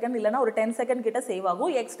 5 செகண்ட் இல்லைனா ஒரு 10 செகண்ட் கிட்ட சேவ்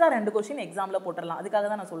ஆகும். எக்ஸ்ட்ரா 2 கொஸ்டின் எக்ஸாமில் போட்டுடலாம். அதுக்காக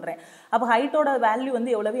தான் நான் சொல்கிறேன். அப்போ ஹைட்டோட வேல்யூ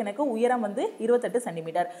வந்து எவ்வளவு? எனக்கு உயரம் வந்து 28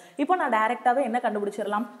 சென்டிமீட்டர். இப்போ நான் டைரக்டாவே என்ன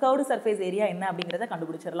கண்டுபிடிச்சிடலாம்? கர்வ்டு சர்ஃபேஸ் ஏரியா என்ன அப்படிங்கறத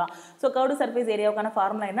கண்டுபிடிச்சிடலாம். ஸோ கர்வ்டு சர்ஃபேஸ் ஏரியாவுக்கான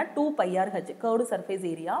ஃபார்முலா என்ன? 2πr/h. கர்வ்டு சர்ஃபேஸ்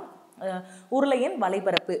ஏரியா உருளையின்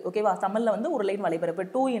வலைபரப்பு. ஓகேவா? தமிழ்ல வந்து உருளையின் வலைபரப்பு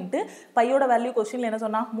 2 இன்ட்டு பையோட வேல்யூ கொஸ்டின்ல என்ன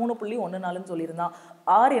சொன்னா 3.14ன்னு சொல்லியிருந்தான்.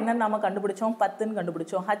 ஆர் என்னன்னு நாம கண்டுபிடிச்சோம்? 10ன்னு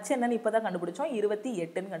கண்டுபிடிச்சோம். ஹச் என்னன்னு இப்பதான் கண்டுபிடிச்சோம்?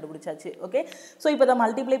 28ன்னு கண்டுபிடிச்சாச்சு. ஓகே, ஸோ இப்போ இதை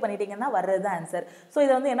மல்டிப்ளை பண்ணிட்டீங்கன்னா வர்றது தான் ஆன்சர். ஸோ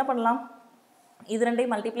இதை வந்து என்ன பண்ணலாம்? இது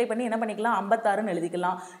ரெண்டையும் மல்டிப்ளை பண்ணி என்ன பண்ணிக்கலாம்? 56ன்னு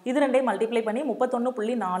எழுதிக்கலாம். இது ரெண்டையும் மல்டிப்ளை பண்ணி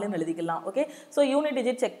 31.4ன்னு எழுதிக்கலாம். Okay, so unit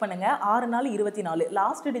digit check பண்ணுங்க. 6 4 24.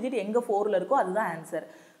 லாஸ்ட் டிஜிட் எங்கே 4ல் இருக்கோ அதுதான் ஆன்சர்.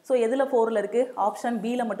 ஸோ எதில் 4ல் இருக்குது? ஆப்ஷன்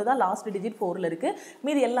பியில் மட்டும் தான் லாஸ்ட் டிஜிட் 4ல் இருக்குது.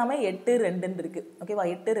 மீதி எல்லாமே 8 2ன்னு இருக்குது. ஓகேவா?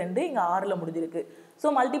 8 2 இங்கே 6ல் முடிஞ்சிருக்கு. ஸோ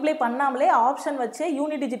மல்டிப்ளை பண்ணாமலே ஆப்ஷன் வச்சு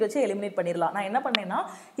யூனிட் டிஜிட் வச்சு எலிமினேட் பண்ணிடலாம். நான் என்ன பண்ணேன்னா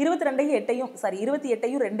 28ஐயும்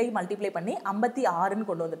 2ஐயும் மல்டிப்ளை பண்ணி 56ன்னு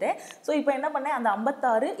கொண்டு வந்துட்டேன். ஸோ இப்போ என்ன பண்ணேன்? அந்த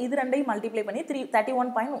 56 இது ரெண்டையும் மல்டிப்ளை பண்ணி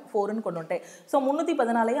 31.4ன்னு கொண்டு வந்துட்டேன். ஸோ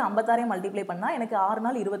 314ஐயும் 56ஐயும் மல்டிப்ளை பண்ணால் எனக்கு 6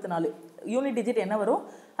 4 24. யூனிட் டிஜிட் என்ன வரும்?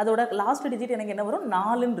 அதோட லாஸ்ட் டிஜிட் எனக்கு என்ன வரும்?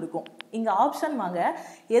 4ன்னு இருக்கும். இங்கே ஆப்ஷன் வாங்க,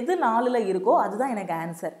 எது 4ல் இருக்கோ அதுதான் எனக்கு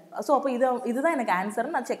ஆன்சர். ஸோ அப்போ இதுதான் எனக்கு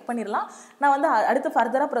ஆன்சர்னு நான் செக் பண்ணிடலாம். நான் வந்து அடுத்து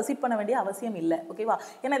ஃபர்தராக ப்ரொசீட் பண்ண வேண்டிய அவசியம் இல்லை. ஓகேவா?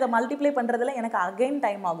 ஏன்னா இதை மல்டிப்ளை பண்ணுறதுல எனக்கு அகைன்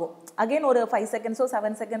டைம் ஆகும். அகைன் ஒரு 5 செகண்ட்ஸோ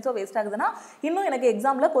 7 செகண்ட்ஸோ வேஸ்ட் ஆகுதுன்னா இன்னும் எனக்கு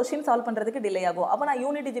எக்ஸாமில் கொஸ்டின் சால்வ் பண்ணுறதுக்கு டிலே ஆகும். அப்போ நான்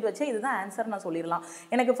யூனிட் டிஜிட் வச்சு இதுதான் ஆன்சர் நான் சொல்லிடலாம்.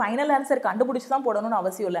 எனக்கு ஃபைனல் ஆன்சர் கண்டுபிடிச்சி தான் போடணும்னு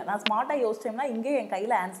அவசியம் இல்லை. நான் ஸ்மார்ட்டாக யோசிச்சேன்னா இங்கே என்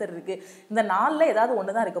கையில் ஆன்சர் இருக்குது. இந்த 4ல் ஏதாவது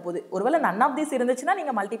ஒன்று தான் இருக்க போகுது. ஒருவேளை நன் ஆஃப் திஸ் இருந்துச்சுன்னா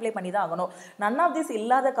நீங்கள் மல்டிப்ளை பண்ணி தான் ஆகணும். நன் ஆஃப் திஸ்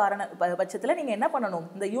இல்லாத பட்சத்தில் நீங்கள் என்ன பண்ணணும்?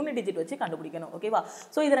 இந்த யூனிட் டிஜிட் வச்சு கண்டுபிடிக்கணும். ஓகேவா?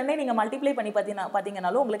 ஸோ இது ரெண்டே நீங்கள் மல்டிப்ளை பண்ணி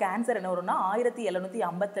பார்த்தீங்கன்னாலும் உங்களுக்கு ஆன்சர் என்ன வரும்னா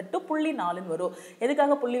 1758.4ன்னு வரும்.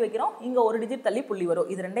 எதுக்காக புள்ளி வைக்கிறோம்? இங்கே ஒரு டிஜிட் தள்ளி புள்ளி வரும்.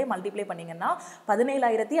 இது ரெண்டே மல்டிப்ளை பண்ணீங்கன்னா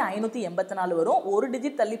 17584 வரும். ஒரு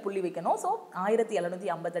டிஜிட் தள்ளி புள்ளி வைக்கணும். ஸோ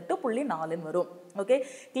 1758.4ன்னு வரும். ஓகே,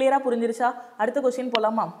 கிளியராக புரிஞ்சிருச்சா? அடுத்த கொஸ்டின்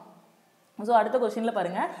போகலாமா? ஸோ அடுத்த கொஸ்டினில்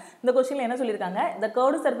பாருங்கள். இந்த கொஸ்டினில் என்ன சொல்லியிருக்காங்க? the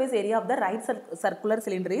curved surface area of the right circular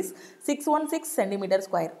cylinder is 616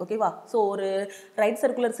 cm². ஓகேவா? ஸோ ஒரு right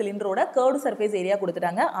circular சிலிண்டரோட curved surface area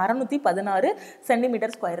கொடுத்துட்டாங்க 616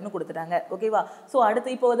 cm²ன்னு கொடுத்துட்டாங்க. ஓகேவா? ஸோ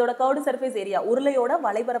அடுத்து இப்போ இதோட curved surface ஏரியா உருளையோட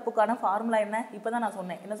வலைபரப்புக்கான ஃபார்முலா என்ன? இப்போ தான் நான்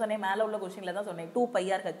சொன்னேன். என்ன சொன்னேன்? மேலே உள்ள கொஸ்டினில் தான் சொன்னேன்.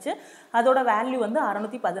 2πr/h. அதோட வேல்யூ வந்து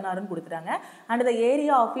 616ன்னு கொடுத்துட்டாங்க. And the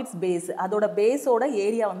area of its base, அதோட பேஸோட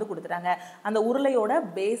ஏரியா வந்து கொடுத்துட்டாங்க. அந்த உருளையோட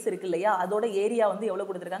பேஸ் இருக்கு இல்லையா, அதோட ஏரியா வந்து எவ்வளவு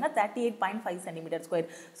கொடுத்திருக்காங்க? 38.5 cm².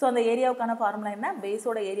 சோ அந்த ஏரியாவுக்கான ஃபார்முலா என்ன?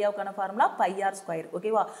 பேஸோட ஏரியாவுக்கான ஃபார்முலா πr².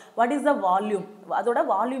 ஓகேவா? What is the volume? அதோட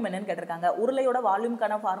வால்யூம் என்னன்னு கேட்டிருக்காங்க. உருளையோட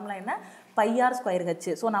வால்யூம்க்கான ஃபார்முலா என்ன? πr²h.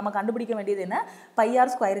 சோ நாம கண்டுபிடிக்க வேண்டியது என்ன?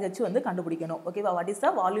 πr²h வந்து கண்டுபிடிக்கணும். ஓகேவா? What is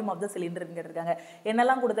the volume of the cylinder கேட்டிருக்காங்க.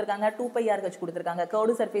 என்னெல்லாம் கொடுத்திருக்காங்க? 2πr/h கொடுத்திருக்காங்க.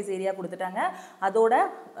 கர்வ்டு சர்ஃபேஸ் ஏரியா கொடுத்துட்டாங்க. அதோட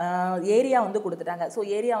ஏரியா வந்து கொடுத்துட்டாங்க. சோ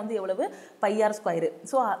ஏரியா வந்து எவ்வளவு? πr².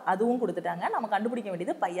 சோ அதுவும் கொடுத்துட்டாங்க. நம்ம கண்டுபிடிக்க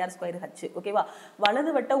வேண்டியது πr²h. ஓகேவா?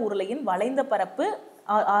 வலது வட்ட உருளையின் வளைந்த பரப்பு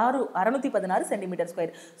 616 cm².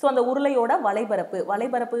 ஸோ அந்த உருளையோட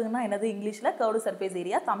வலைபரப்புன்னா என்னது? இங்கிலீஷ்ல கர்வ்டு சர்ஃபேஸ்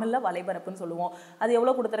ஏரியா, தமிழ்ல வலைபரப்புன்னு சொல்லுவோம். அது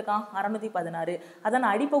எவ்வளவு கொடுத்திருக்கான்? 616. அதன்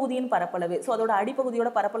அடிப்பகுதியின் பரப்பளவு, ஸோ அதோட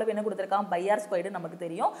அடிப்பகுதியோட பரப்பளவு என்ன கொடுத்திருக்கான்? πr² நமக்கு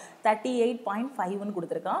தெரியும் 38.5ன்னு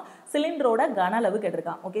கொடுத்திருக்கான். சிலிண்டரோட கன அளவு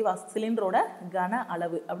கேட்டிருக்கான். ஓகேவா? சிலிண்டரோட கன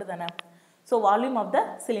அளவு அப்படிதானே? So volume of the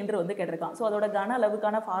cylinder வந்து கேட்டிருக்கான். ஸோ அதோட கன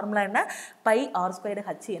அளவுக்கான ஃபார்முலா என்ன?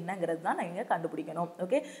 πr²h என்னங்கிறது தான் நீங்கள் கண்டுபிடிக்கணும்.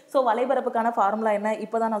 ஓகே, ஸோ வலைபரப்புக்கான ஃபார்முலா என்ன?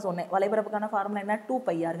 இப்போ தான் நான் சொன்னேன். வலைபரப்புக்கான ஃபார்முலா என்ன?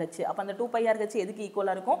 2πr/h. அப்போ அந்த 2πr/h எதுக்கு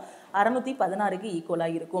ஈக்குவலாக இருக்கும்? 616க்கு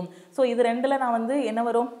ஈக்குவலாக இருக்கும். ஸோ இது ரெண்டில் நான் வந்து என்ன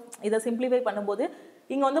வரும்? இதை சிம்பிளிஃபை பண்ணும்போது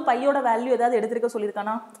இங்கே வந்து பையோட வேல்யூ ஏதாவது எடுத்துருக்க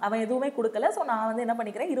சொல்லியிருக்கானா, அவன் எதுவுமே கொடுக்கல. ஸோ நான் வந்து என்ன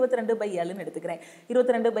பண்ணிக்கிறேன், 22/7ன்னு எடுத்துக்கிறேன்.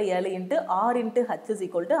 22/7 into R into H is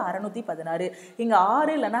equal to 616. இங்கே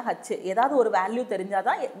ஆறு இல்லைனா ஹச் ஏதாவது ஒரு வேல்யூ தெரிஞ்சால்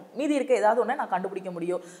தான் மீதி இருக்க ஏதாவது ஒன்று நான் கண்டுபிடிக்க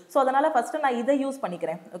முடியும். ஸோ அதனால் ஃபஸ்ட்டு நான் இதை யூஸ்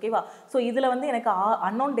பண்ணிக்கிறேன். ஓகேவா? ஸோ இதில் வந்து எனக்கு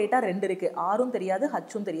அன்னோன் டேட்டா 2 இருக்குது. ஆரும் தெரியாது,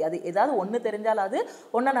 ஹச்சும் தெரியாது. ஏதாவது ஒன்று தெரிஞ்சாலாவது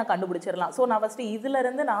ஒன்றை நான் கண்டுபிடிச்சிடலாம். ஸோ நான் ஃபஸ்ட்டு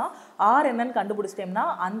இதிலேருந்து நான் ஆர் என்னன்னு கண்டுபிடிச்சிட்டேன்னா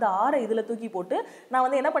அந்த ஆரை இதில் தூக்கி போட்டு நான்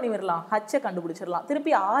வந்து என்ன பண்ணிடலாம், ஹச்சை கண்டுபிடிச்சிடலாம்.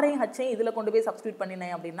 திருப்பி ஆரையும் ஹச்சையும் இதில் கொண்டு போய் சப்ஸ்டியூட்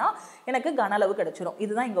பண்ணினேன் அப்படின்னா எனக்கு கன அளவு கிடைச்சிடும்.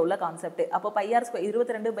 இதுதான் இங்கே உள்ள கான்செப்ட். அப்போ πr square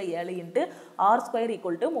 22/7 into R square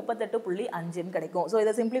equal to 38.5ன்னு கிடைக்கும். ஸோ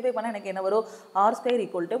இதை சிம்பிளிஃபை பண்ணால் எனக்கு என்ன வரும், R square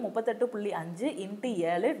equal to 38.5 into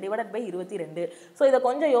 7 divided by 22. So இதை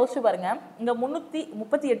கொஞ்சம் யோசிச்சு பாருங்க. இங்கே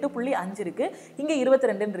 338.5 இருக்கு, இங்கே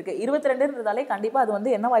 22 இருக்கு. 22ன்றதாலே கண்டிப்பாக அது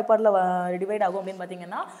வந்து என்ன வாய்ப்பாடில் டிவைட் ஆகும் அப்படின்னு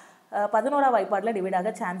பார்த்தீங்கன்னா 11ஆம் வாய்ப்பாடில் டிவைட்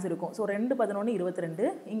ஆக சான்ஸ் இருக்கும். ஸோ 2 11 22,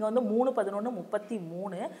 இங்கே வந்து 3 11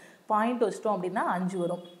 33 பாயிண்ட் வச்சிட்டோம் அப்படின்னா 5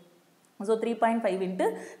 வரும். ஸோ 3.5 இன்ட்டு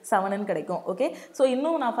 7ன்னு கிடைக்கும். ஓகே, ஸோ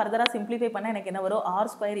இன்னும் நான் ஃபர்தராக சிம்பிளிஃபை பண்ணால் எனக்கு என்ன வரும்,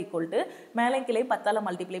 ஆர் ஸ்கொயர் ஈக்குவல் டு மேலே கிளை 10ஆல்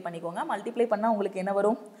மல்டிப்ளை பண்ணிக்கோங்க. மல்டிப்ளை பண்ணால் உங்களுக்கு என்ன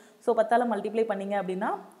வரும், ஸோ 10ஆல் மல்டிப்ளை பண்ணிங்க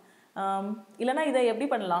அப்படின்னா இல்லைனா இதை எப்படி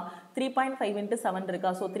பண்ணலாம், 3.5 இன்ட்டு 7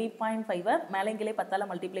 இருக்கா. ஸோ 3.5 மேலே கிளை 10ஆல்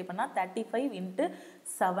மல்டிப்ளை பண்ணால் 35 இன்ட்டு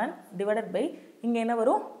 7 டிவைடட் பை இங்கே என்ன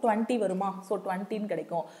வரும், 20 வருமா. ஸோ 20ன்னு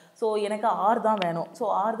கிடைக்கும். ஸோ எனக்கு ஆர் தான் வேணும். ஸோ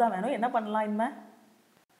ஆர் தான் வேணும். என்ன பண்ணலாம் இனிமேல்,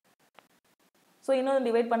 ஸோ இன்னும்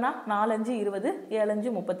டிவைட் பண்ணால் 4 5 20 7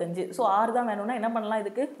 5 35. ஸோ ஆர் தான் வேணும்னா என்ன பண்ணலாம்,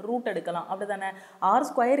 இதுக்கு ரூட் எடுக்கலாம். அப்படி தானே, ஆர்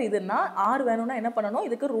ஸ்கொயர் இதுன்னா ஆர் வேணும்னா என்ன பண்ணணும்,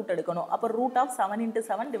 இதுக்கு ரூட் எடுக்கணும். அப்போ root of 7 into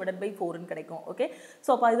 7 divided by 4ன்னு கிடைக்கும். ஓகே, ஸோ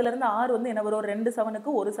அப்போ இதுலேருந்து ஆர் வந்து என்ன வரும், 2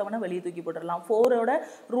 7க்கு ஒரு 7 வெளியே தூக்கி போட்டுடலாம். 4ஓட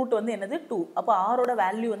ரூட் வந்து என்னது 2. அப்போ ஆரோட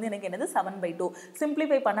வேல்யூ வந்து எனக்கு என்னது 7/2.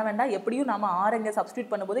 சிம்பிளிஃபை பண்ண வேண்டாம், எப்படியும் நம்ம ஆர் இங்கே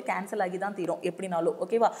சப்ஸ்டியூட் பண்ணும்போது கேன்சல் ஆகி தான் தீரும் எப்படினாலும்.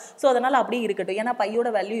 ஓகேவா? ஸோ அதனால் அப்படியே இருக்கட்டும். ஏன்னா பையோட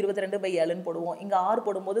வேல்யூ 22/7ன்னு போடுவோம். இங்கே ஆர்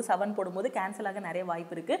போடும்போது 7 போடும்போது கேன்சல் நிறைய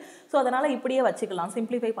வாய்ப்பு இருக்கு. ஸோ அதனால இப்படியே வச்சுக்கலாம்,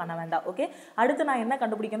 சிம்பிளிஃபை பண்ண வேண்டாம். ஓகே, அடுத்து நான் என்ன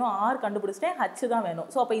கண்டுபிடிக்கணும், ஆர் கண்டுபிடிச்சிட்டேன், ஹச் தான் வேணும்.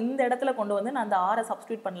 ஸோ அப்போ இந்த இடத்துல கொண்டு வந்து நான் அந்த ஆரை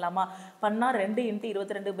சப்ஸ்டியூட் பண்ணலாமா, பண்ணால் 2 இன்ட்டு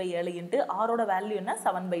 22/7 இன்ட்டு ஆரோட வேல்யூ என்ன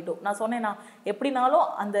 7/2. நான் சொன்னேன்னா எப்படினாலும்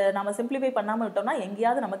அந்த நம்ம சிம்பிளிஃபை பண்ணாமல் விட்டோம்னா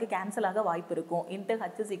எங்கேயாவது நமக்கு கேன்சல் ஆக வாய்ப்பு இருக்கும். Into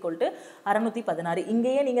H is equal to 616.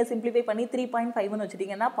 இங்கேயே நீங்கள் சிம்பிளிஃபை பண்ணி 3.5ன்னு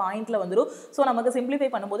வச்சுட்டீங்கன்னா பாயிண்ட்ல வந்துடும். ஸோ நமக்கு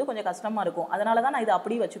சிம்பிளிஃபை பண்ணும்போது கொஞ்சம் கஷ்டமா இருக்கும். அதனால தான் நான் இதை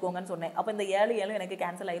அப்படியே வச்சுக்கோங்கன்னு சொன்னேன். அப்போ இந்த 7 7 எனக்கு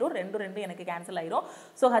கேன்சல் ஆயிரும், 2 2 எனக்கு கேன்சல் ஆயிரும்.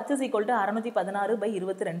 So H is equal to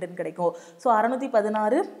 616/22ன்னு கிடைக்கும். ஸோ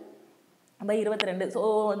 616/22. ஸோ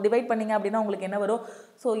டிவைட் பண்ணிங்க அப்படின்னா உங்களுக்கு என்ன வரும்,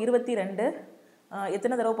 ஸோ 22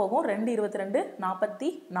 எத்தனை தடவை போகும், 2 22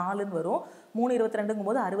 44ன்னு வரும். 3 22ங்கும்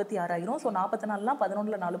போது 66 ஆயிரும். ஸோ 44லாம்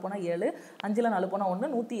 11ல் 4 போனால் 7, 5ல் 4 போனால் 1,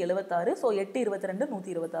 176. ஸோ 8 22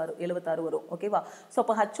 126 வரும். ஓகேவா? ஸோ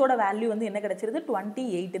அப்போ ஹச்சோட வேல்யூ வந்து என்ன கிடைச்சிருது,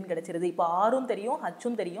 28ன்னு கிடைச்சிருது. இப்போ ஆரும் தெரியும்,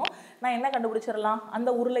 ஹச்சும் தெரியும். நான் என்ன கண்டுபிடிச்சிடலாம், அந்த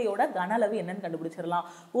உருளையோட கன அளவு என்னன்னு கண்டுபிடிச்சிடலாம்.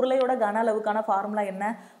 உருளையோட கன அளவுக்கான ஃபார்முலா என்ன,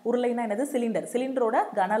 உருளைனா என்னது, சிலிண்டர். சிலிண்டரோட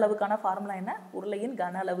கன அளவுக்கான ஃபார்முலா என்ன, உருளையின்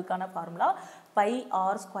கன அளவுக்கான ஃபார்முலா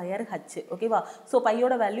πr ஸ்கொயர் ஹச். ஓகேவா? ஸோ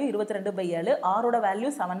பையோட வேல்யூ 22/7, ஆரோட வேல்யூ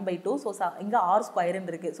 7/2. ஸோ இங்கே ஆர் ஸ்கொயர்ன்னு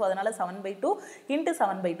இருக்குது. ஸோ அதனால் 7/2 இன்ட்டு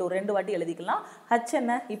 7/2 2 வாட்டி எழுதிக்கலாம். ஹச்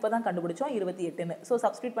என்ன இப்போ தான் கண்டுபிடிச்சோம், 28ன்னு. ஸோ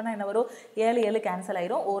சப்ஸ்டியூட் பண்ணால் என்ன வரும், 7 7 கேன்சல்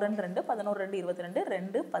ஆயிரும். 1 2 11 2 22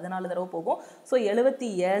 2 14 தடவை போகும். ஸோ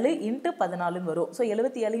 77 இன்ட்டு 14ன்னு வரும். ஸோ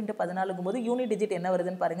 77 இன்ட்டு 14ங்கும் போது யூனிட் டிஜிட் என்ன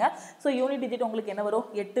வருதுன்னு பாருங்க. ஸோ யூனிட் டிஜிட் உங்களுக்கு என்ன வரும்,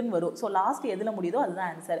 8ன்னு வரும். ஸோ லாஸ்ட் எதில் முடியுதோ அதுதான்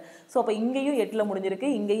ஆன்சர். ஸோ அப்போ இங்கேயும் 8ல் முடிஞ்சிருக்கு,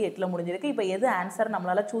 இங்கேயும் 8ல் முடிஞ்சிருக்கு. இப்போ எது ஆன்சர்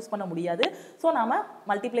நம்மளால சூஸ் பண்ண முடியாது. ஸோ நாம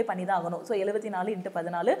மல்டிப்ளை பண்ணி தான் ஆகணும். So 74 into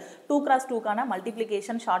 14 2x 2க்கான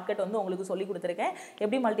multiplication shortcut வந்து உங்களுக்கு சொல்லி கொடுத்துருக்கேன்.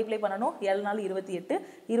 எப்படி மல்டிப்ளை பண்ணணும், 7 4 28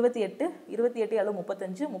 28 27 7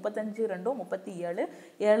 35 35 2 37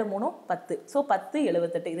 7 3 10. ஸோ 10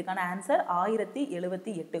 78. இதுக்கான ஆன்சர்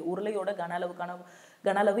 1078. உருளையோட கன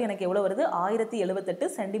அளவு எனக்கு எவ்வளோ வருது, 1078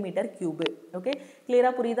 சென்டிமீட்டர் கியூபு. ஓகே,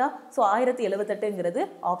 கிளியரா புரியுதா? So 1078ங்கிறது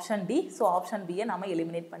option D. So option பியை நம்ம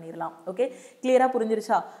எலிமினேட் பண்ணிடலாம். ஓகே, கிளியரா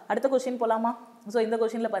புரிஞ்சிருச்சா? அடுத்த கொஸ்டின் போலாமா? ஸோ இந்த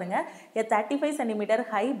கொஸ்டினில் பாருங்க, a 35 cm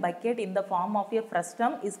high bucket in the form of a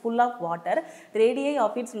frustum is full of water. Radii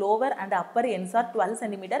of its lower and upper ends are 12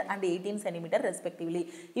 cm and 18 cm respectively.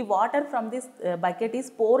 If water from this bucket is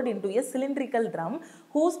poured into a cylindrical drum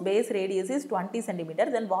whose base radius is 20 cm,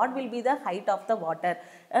 then what will be the height of the water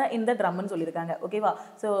in the drum ன்னு சொல்லியிருக்காங்க. ஓகேவா?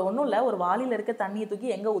 So ஒன்றும் இல்லை, ஒரு வாளியில் இருக்க தண்ணியை தூக்கி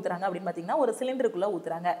எங்கே ஊற்றுறாங்க அப்படின்னு பார்த்தீங்கன்னா ஒரு சிலிண்டருக்குள்ளே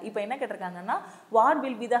ஊற்றுறாங்க. இப்போ என்ன கேட்டிருக்காங்கன்னா what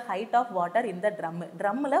will be the height of water இந்த ட்ரம்,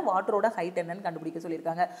 ட்ரம்மில் வாட்டரோட ஹைட் என்னன்னு கண்டுபிடிக்க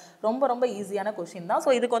சொல்லியிருக்காங்க. ரொம்ப ரொம்ப ஈஸியான கொஸ்டின் தான். ஸோ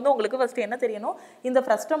இதுக்கு வந்து உங்களுக்கு ஃபர்ஸ்ட் என்ன தெரியணும், இந்த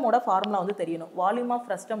ஃப்ரஸ்டமோட ஃபார்முலா வந்து தெரியணும், வால்யூம் ஆஃப்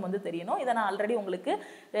ஃப்ரஸ்டம் வந்து தெரியணும். இதை நான் ஆல்ரெடி உங்களுக்கு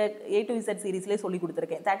A to Z சீரீஸ்லேயே சொல்லி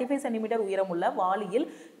கொடுத்துருக்கேன். 35 cm உயரம் உள்ள வாளியில்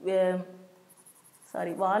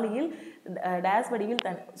சாரி வாளியில் டேஸ் வடிவில்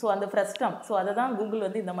ஸோ அந்த ஃப்ரஸ்டம், ஸோ அதை தான் கூகுள்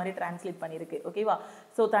வந்து இந்த மாதிரி டிரான்ஸ்லேட் பண்ணியிருக்கு. ஓகேவா?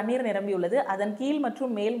 ஸோ தண்ணீர் நிரம்பியுள்ளது. அதன் கீழ்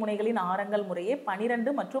மற்றும் மேல் முனைகளின் ஆரங்கள் முறையே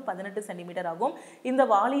 12 மற்றும் 18 சென்டிமீட்டர் ஆகும். இந்த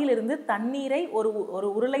வாளியிலிருந்து தண்ணீரை ஒரு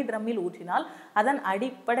உருளை ட்ரம்மில் ஊற்றினால் அதன்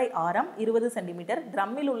அடிப்படை ஆரம் 20 சென்டிமீட்டர்.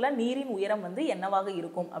 ட்ரம்மில் உள்ள நீரின் உயரம் வந்து என்னவாக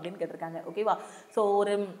இருக்கும் அப்படின்னு கேட்டிருக்காங்க. ஓகேவா? ஸோ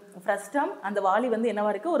ஒரு ஃப்ரஸ்டம், அந்த வாளி வந்து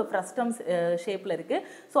என்னவா இருக்குது, ஒரு ஃப்ரஸ்டம் ஷேப்பில் இருக்குது.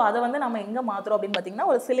 ஸோ அதை வந்து நம்ம எங்கே மாற்றுறோம் அப்படின்னு பார்த்தீங்கன்னா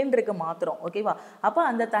ஒரு சிலிண்டருக்கு மாற்றுறோம். ஓகேவா? அப்போ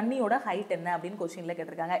அந்த தண்ணியோட ஹைட் என்ன அப்படின்னு கொஸ்டினில்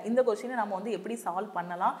கேட்டிருக்காங்க. இந்த கொஸ்டினை நம்ம வந்து எப்படி சால்வ்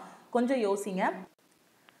பண்ணலாம் கொஞ்சம் யோசிங்க.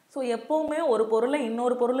 ஸோ எப்போவுமே ஒரு பொருளை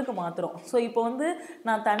இன்னொரு பொருளுக்கு மாற்றுறோம். ஸோ இப்போ வந்து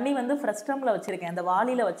நான் தண்ணி வந்து ஃப்ரஸ்டமில் வச்சுருக்கேன், அந்த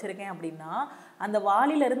வாளியில் வச்சுருக்கேன் அப்படின்னா அந்த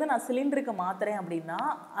வாளியிலேருந்து நான் சிலிண்டருக்கு மாற்றுறேன் அப்படின்னா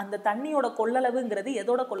அந்த தண்ணியோட கொள்ளளவுங்கிறது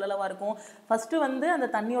எதோட கொள்ளளவாக இருக்கும்? ஃபஸ்ட்டு வந்து அந்த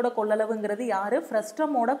தண்ணியோட கொள்ளளவுங்கிறது யார்?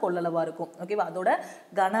 ஃப்ரஸ்டமோட கொள்ளளவாக இருக்கும். ஓகேவா? அதோட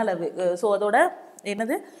கன அளவு, ஸோ அதோட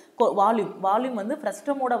என்னது வால்யூம் வந்து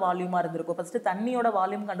ஃப்ரஸ்டமோட வால்யூமாக இருந்திருக்கும். ஃபஸ்ட்டு தண்ணியோட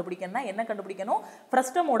வால்யூம் கண்டுபிடிக்கணும்னா என்ன கண்டுபிடிக்கணும்?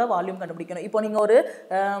 ஃப்ரஸ்டமோட வால்யூம் கண்டுபிடிக்கணும். இப்போ நீங்கள் ஒரு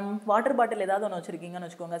வாட்டர் பாட்டில் ஏதாவது ஒன்று வச்சுருக்கீங்கன்னு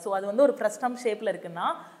வச்சுக்கோங்க. ஸோ அது வந்து ஒரு ஃப்ரஸ்டம் ஷேப்பில் இருக்குன்னா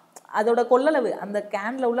அதோட கொள்ளளவு, அந்த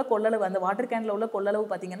கேனில் உள்ள கொள்ளளவு, அந்த வாட்டர் கேனில் உள்ள கொள்ளளவு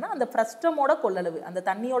பார்த்தீங்கன்னா அந்த ஃப்ரஸ்டமோட கொள்ளளவு, அந்த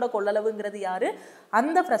தண்ணியோட கொள்ளளவுங்கிறது யார்?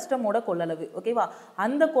 அந்த ஃப்ரஸ்டமோட கொள்ளளவு. ஓகேவா?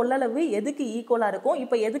 அந்த கொள்ளளவு எதுக்கு ஈக்குவலாக இருக்கும்?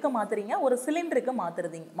 இப்போ எதுக்கு மாற்றுறீங்க? ஒரு சிலிண்டருக்கு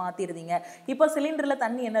மாற்றிடுறீங்க. இப்போ சிலிண்டரில்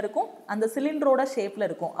தண்ணி என்ன இருக்கும்? அந்த சிலிண்டரோட ஷேப்பில்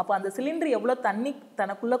இருக்கும். அப்போ அந்த சிலிண்டர் எவ்வளோ தண்ணி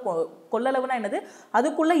தனக்குள்ள கொள்ளளவுனா என்னது?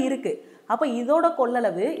 அதுக்குள்ளே இருக்குது. அப்போ இதோட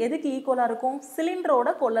கொள்ளளவு எதுக்கு ஈக்குவலாக இருக்கும்? சிலிண்டரோட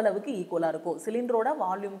கொள்ளளவுக்கு ஈக்குவலாக இருக்கும், சிலிண்டரோட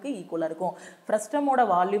வால்யூமுக்கு ஈக்குவலாக இருக்கும். ஃப்ரஸ்டமோட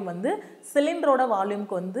வால்யூம் வந்து சிலிண்டரோட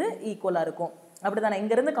வால்யூமுக்கு வந்து ஈக்குவலாக இருக்கும். அப்படி தானே?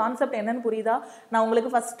 இங்கேருந்து கான்செப்ட் என்னன்னு புரியுதா? நான்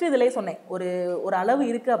உங்களுக்கு ஃபஸ்ட்டு இதிலே சொன்னேன், ஒரு அளவு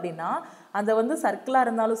இருக்குது அப்படின்னா அதை வந்து சர்க்கிளாக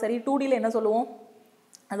இருந்தாலும் சரி, 2Dயில் என்ன சொல்லுவோம்,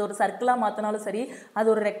 அது ஒரு சர்க்கிளாக மாற்றினாலும் சரி, அது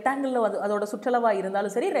ஒரு ரெக்டாங்கிளில் அதோட சுற்றளவாக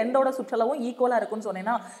இருந்தாலும் சரி, ரெண்டோட சுற்றளவும் ஈக்குவலாக இருக்கும்னு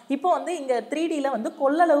சொன்னேன்னா, இப்போ வந்து இங்கே 3Dயில் வந்து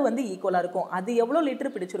கொள்ளளவு வந்து ஈக்குவலாக இருக்கும். அது எவ்வளோ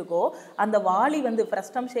லிட்டர் பிடிச்சிருக்கோ அந்த வாளி வந்து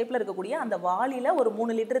ஃப்ரஸ்டம் ஷேப்பில் இருக்கக்கூடிய அந்த வாளியில் ஒரு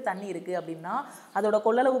 3 லிட்டர் தண்ணி இருக்குது அப்படின்னா அதோட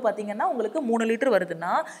கொள்ளளவு பார்த்தீங்கன்னா உங்களுக்கு 3 லிட்டர்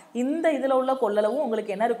வருதுன்னா இந்த இதில் உள்ள கொள்ளளவும்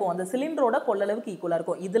உங்களுக்கு என்ன இருக்கும்? அந்த சிலிண்டரோட கொள்ளளவுக்கு ஈக்குவலாக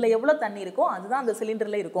இருக்கும். இதில் எவ்வளோ தண்ணி இருக்கோ அதுதான் அந்த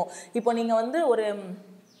சிலிண்டரில் இருக்கும். இப்போ நீங்கள் வந்து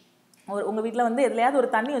உங்கள் வீட்டில் வந்து எதுலையாவது ஒரு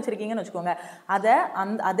தண்ணி வச்சுருக்கீங்கன்னு வச்சுக்கோங்க, அதை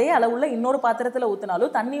அதே அளவுள்ள இன்னொரு பாத்திரத்தில்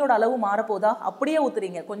ஊற்றினாலும் தண்ணியோட அளவு மாறப்போதா? அப்படியே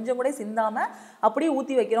ஊற்றுறீங்க, கொஞ்சம் கூட சிந்தாமல் அப்படியே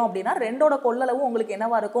ஊற்றி வைக்கிறோம் அப்படின்னா ரெண்டோட கொள்ளளவும் உங்களுக்கு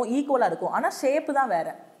என்னவா இருக்கும்? ஈக்குவலாக இருக்கும். ஆனால் ஷேப்பு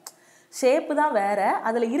தான் வேறு,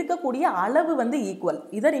 அதில் இருக்கக்கூடிய அளவு வந்து ஈக்குவல்.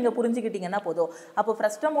 இதை நீங்கள் புரிஞ்சுக்கிட்டீங்கன்னா போதும். அப்போ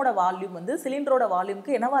ஃப்ரஸ்டமோட வால்யூம் வந்து சிலிண்டரோட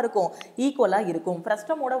வால்யூமுக்கு என்னவா இருக்கும்? ஈக்குவலாக இருக்கும்.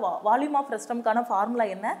 ஃப்ரஸ்டமோட வால்யூம் ஆஃப் ஃப்ரஸ்டம்கான ஃபார்முலா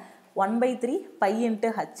என்ன? 1/3 π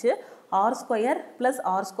 × h r² +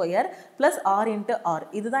 r² + r × r.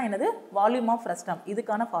 இதுதான் என்னது? Volume of frustum.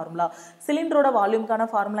 இதுக்கான ஃபார்முலா. சிலிண்டரோட வால்யூம்கான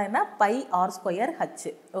ஃபார்முலா என்ன? π r² h.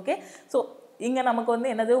 ஓகே, ஸோ இங்கே நமக்கு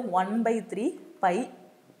வந்து என்னது? 1/3 π.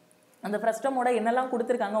 அந்த ஃப்ரஸ்டமோட என்னெல்லாம்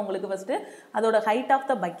கொடுத்துருக்காங்க உங்களுக்கு? ஃபஸ்ட்டு அதோட ஹைட் ஆஃப்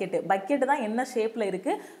த பக்கெட்டு தான் என்ன ஷேப்பில்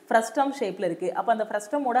இருக்குது? ஃப்ரஸ்டம் ஷேப்பில் இருக்குது. அப்போ அந்த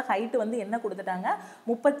ஃப்ரஸ்டமோட ஹைட்டு வந்து என்ன கொடுத்துட்டாங்க?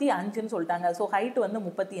 35ன்னு சொல்லிட்டாங்க. ஸோ ஹைட்டு வந்து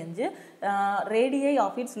 35. ரேடியை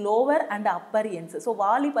of it's lower and upper ends. So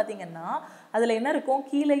வாளி பார்த்தீங்கன்னா அதில் என்ன இருக்கும்?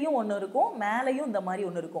 கீழேயும் ஒன்று இருக்கும், மேலேயும் இந்த மாதிரி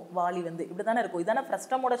ஒன்று இருக்கும். வாளி வந்து இப்படி தானே இருக்கும். இதானே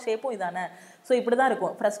ஃப்ரஸ்டமோட ஷேப்பும் இதானே. ஸோ இப்படி தான்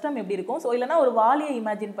இருக்கும். ஃப்ரஸ்டம் எப்படி இருக்கும்? ஸோ இல்லைனா ஒரு வாளியை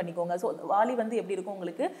இமேஜின் பண்ணிக்கோங்க. ஸோ வாளி வந்து எப்படி இருக்கும்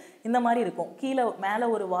உங்களுக்கு? இந்த மாதிரி இருக்கும். கீழே மேலே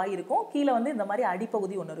ஒரு வாய் இருக்கும், கீழே வந்து இந்த மாதிரி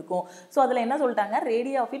அடிப்பகுதி ஒன்று இருக்கும். ஸோ அதில் என்ன சொல்லிட்டாங்க?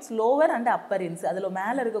 ரேடியா of it's lower and upper ends. அதில்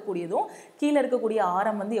மேலே இருக்கக்கூடியதும் கீழே இருக்கக்கூடிய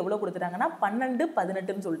ஆரம் வந்து எவ்வளோ கொடுத்துட்டாங்கன்னா 12,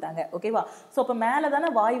 18ன்னு சொல்லிட்டாங்க. ஓகேவா? ஸோ அப்போ மேலே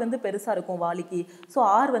தானே வாய் வந்து பெருசாக இருக்கும் வாளிக்கு. ஸோ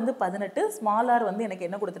ஆர் வந்து 18, ஸ்மால் ஆர் வந்து எனக்கு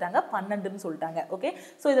என்ன கொடுத்துட்டாங்க? 12ன்னு சொல்லிட்டாங்க. ஓகே,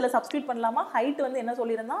 ஸோ இதில் சப்ஸ்டியூட் பண்ணலாமா? ஹைட் வந்து என்ன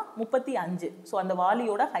சொல்லியிருந்தா? 35. ஸோ அந்த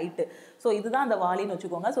வாளியோட ஹைட்டு. ஸோ இதுதான் அந்த வாளின்னு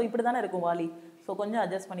வச்சுக்கோங்க. ஸோ இப்படி தானே இருக்கும் வாளி. ஸோ கொஞ்சம்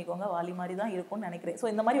அட்ஜஸ்ட் பண்ணிக்கோங்க, வாளி மாதிரி தான் இருக்கும்னு நினைக்கிறேன். ஸோ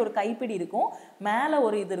இந்த மாதிரி ஒரு கைப்பிடி இருக்கும், மேலே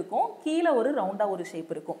ஒரு இது இருக்கும், கீழே ஒரு ரவுண்டாக ஒரு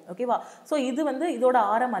ஷேப் இருக்கும். ஓகேவா? ஸோ இது வந்து இதோட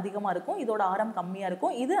ஆரம் அதிகமாக இருக்கும், இதோட ஆரம் கம்மியாக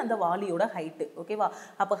இருக்கும். இது அந்த வாளியோட ஹைட்டு. ஓகேவா?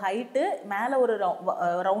 அப்போ ஹைட்டு மேலே ஒரு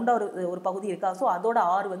ரவுண்டாக ஒரு பகுதி இருக்கா? ஸோ அதோட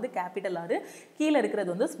ஆர் வந்து கேபிட்டல் ஆர், கீழே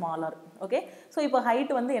இருக்கிறது வந்து ஸ்மால் ஆர். ஓகே, ஸோ இப்போ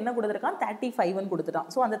ஹைட் வந்து என்ன கொடுத்துருக்கான்? 35ன்னு கொடுத்துட்டான்.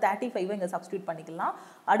 ஸோ அந்த 35 இங்கே சப்ஸ்டியூட் பண்ணிக்கலாம்.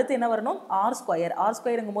 அடுத்து என்ன வரணும்?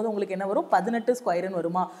 r². போது உங்களுக்கு என்ன வரும்? 18 ஸ்கொயர்னு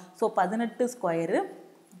வருமா? So 18 square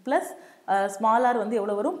plus small R வந்து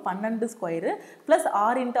எவ்வளோ வரும்? 12 ஸ்கொயரு ப்ளஸ்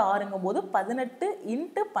r × rங்கும் போது 18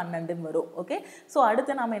 × 12ன்னு வரும். ஓகே, ஸோ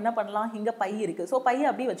அடுத்து நம்ம என்ன பண்ணலாம்? இங்கே பை இருக்குது. ஸோ பையை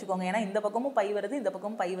அப்படியே வச்சுக்கோங்க, ஏன்னா இந்த பக்கமும் பை வருது, இந்த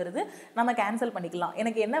பக்கமும் பை வருது, நம்ம கேன்சல் பண்ணிக்கலாம்.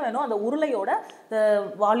 எனக்கு என்ன வேணும்? அந்த உருளையோட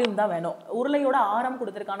வால்யூம் தான் வேணும். உருளையோட ஆரம்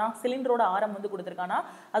கொடுத்துருக்கானா? சிலிண்டரோட ஆரம் வந்து கொடுத்துருக்கானா?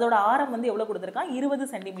 அதோட ஆரம் வந்து எவ்வளோ கொடுத்துருக்கான்? 20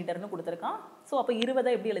 சென்டிமீட்டர்னு கொடுத்துருக்கான். ஸோ அப்போ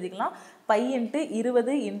 20 எப்படி எழுதிக்கலாம்? π × 20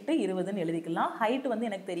 × 20ன்னு எழுதிக்கலாம். ஹைட் வந்து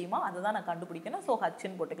எனக்கு தெரியுமா? அதை தான் நான் கண்டுபிடிக்கணும். ஸோ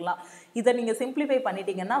ஹச்ன்னு போட்டுக்கலாம். இதை நீங்கள் சிம்பிளிஃபை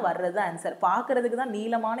பண்ணிட்டீங்கன்னா வர்றது ஆன்சர். பார்க்கறதுக்கு தான்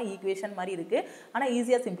நீளமான ஈக்குவேஷன் மாதிரி இருக்குது, ஆனால்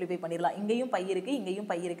ஈஸியாக சிம்பிளிஃபை பண்ணிடலாம். இங்கேயும் பை இருக்குது, இங்கேயும்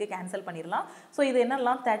பை இருக்குது, கேன்சல் பண்ணிடலாம். ஸோ இது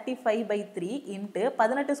என்னெல்லாம் 35/3 இன்ட்டு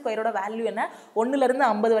 18 ஸ்கொயரோட வேல்யூ என்ன, 1லேருந்து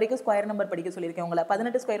 50 வரைக்கும் ஸ்கொயர் நம்பர் படிக்க சொல்லியிருக்கேன் உங்களை.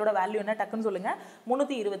 18 ஸ்கொயரோட வேல்யூ என்ன டக்குன்னு சொல்லுங்கள்,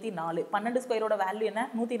 324. 12 ஸ்கொயரோட வேல்யூ என்ன,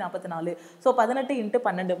 144. ஸோ 18 இன்ட்டு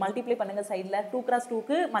 12 மல்டிப்ளை பண்ணுங்கள் சைடில்.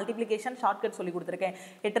 2x2க்கு மல்டிப்ளிகேஷன் ஷார்ட்கட் சொல்லி கொடுத்துருக்கேன்.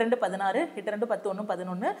 8 2 16, 8 2 11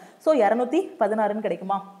 11. ஸோ 216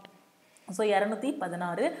 கிடைக்குமா? ஸோ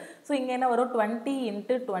 216. ஸோ இங்கே என்ன வரும், 20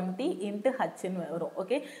 இன்ட்டு 20 இன்ட்டு ஹச்ன்னு வரும்.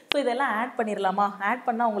 ஓகே, ஸோ இதெல்லாம் ஆட் பண்ணிடலாமா? ஆட்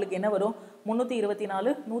பண்ணால் உங்களுக்கு என்ன வரும்,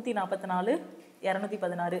 324, 144,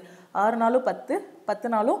 216. 6 4 10, 10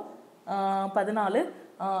 4 14,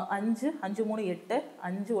 5 5 3 8,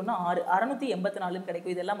 5 1 6, 684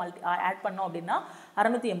 கிடைக்கும். இதெல்லாம் ஆட் பண்ணோம் அப்படின்னா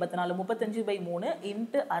 684. 35/3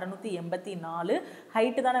 இன்ட்டு 684.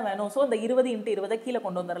 ஹைட்டு தானே வேணும். ஸோ இந்த 20 இன்ட்டு 20 கீழே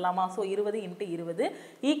கொண்டு வந்துடலாமா? ஸோ 20 இன்ட்டு 20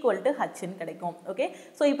 ஈக்குவல் டு ஹச்ன்னு கிடைக்கும். ஓகே,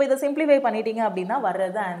 ஸோ இப்போ இதை சிம்பிளிஃபை பண்ணிட்டீங்க அப்படின்னா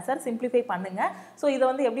வர்றது ஆன்சர். சிம்பிளிஃபை பண்ணுங்க. ஸோ இதை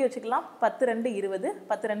வந்து எப்படி வச்சுக்கலாம், 10 2 20,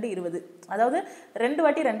 10 2 20. அதாவது 2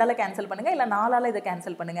 வாட்டி 2ஆல் கேன்சல் பண்ணுங்க, இல்லை 4ஆல் இதை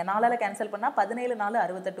கேன்சல் பண்ணுங்க. 4ஆல் கேன்சல் பண்ணால் 17 4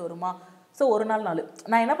 68 வருமா? ஸோ ஒரு நாள் 4.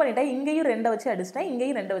 நான் என்ன பண்ணிட்டேன், இங்கேயும் 2 வச்சு அடிச்சிட்டேன்,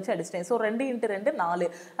 இங்கேயும் 2 வச்சு அடிச்சிட்டேன். So 2 into 2 4.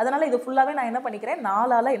 அதனால் இது ஃபுல்லாகவே நான் என்ன பண்ணிக்கிறேன்,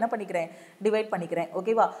 4ஆல் என்ன பண்ணிக்கிறேன், டிவைட் பண்ணிக்கிறேன்.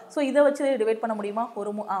 ஓகேவா? ஸோ இதை வச்சு டிவைட் பண்ண முடியுமா?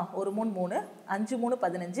 ஒரு 3 3, 5 3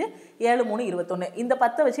 15, 7 3 21. இந்த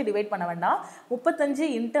 10 வச்சு டிவைட் பண்ண வேண்டாம். 35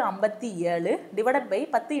 into 57 divided by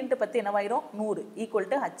 10 into 10 என்னவாயிரும், 100 equal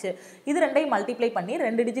to H. இது ரெண்டையும் மல்டிப்ளை பண்ணி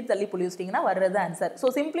 2 டிஜிட் தள்ளி புள்ளி வச்சிட்டிங்கன்னா வர்றது ஆன்சர். ஸோ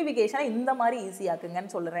சிம்பிளிஃபிகேஷனை இந்த மாதிரி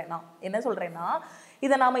ஈஸியாக்குங்கன்னு சொல்கிறேன். நான் என்ன சொல்கிறேன்னா,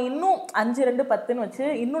 இதை நாம் இன்னும் 5 2 10ன்னு வச்சு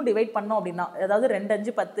இன்னும் டிவைட் பண்ணோம் அப்படின்னா, அதாவது 2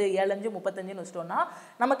 5 10, 7 5 35ன்னு வச்சிட்டோம்னா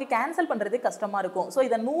நமக்கு கேன்சல் பண்ணுறது கஷ்டமாக இருக்கும். ஸோ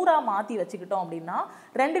இதை 100ஆக மாற்றி வச்சுக்கிட்டோம் அப்படின்னா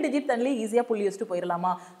 2 டிஜிட் தள்ளி ஈஸியாக புள்ளி வச்சுட்டு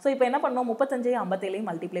போயிடலாமா? ஸோ இப்போ என்ன பண்ணணும், 35 57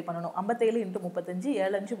 மல்டிப்ளை பண்ணணும். 57 இன்ட்டு 35,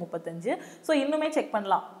 7 5 35. ஸோ இன்னுமே செக்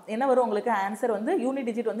பண்ணலாம். என்ன வரும் உங்களுக்கு ஆன்சர் வந்து, யூனிட்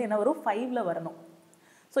டிஜிட் வந்து என்ன வரும், 5ல் வரணும்.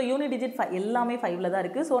 ஸோ யூனிட் டிஜிட் எல்லாமே 5ல் தான்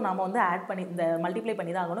இருக்குது. ஸோ நம்ம வந்து ஆட் பண்ணி இந்த மல்டிப்ளை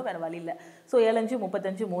பண்ணி தான் ஆகணும், வேறு வழி இல்லை. ஸோ 7 5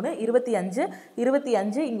 35 3, 25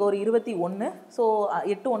 25, இங்கே ஒரு 21. ஸோ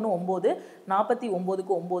 8 1 9,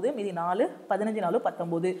 49க்கு 9, மீதி 4, 15 4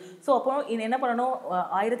 19. ஸோ அப்போ என்ன பண்ணணும்,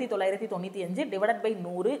 1995 டிவைடட் பை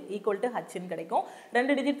 100 ஈக்குவல் டு ஹச்ன்னு கிடைக்கும்.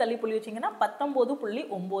 2 டிஜிட் தள்ளி புள்ளி வச்சிங்கன்னா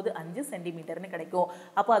 19.95 சென்டிமீட்டர்னு கிடைக்கும்.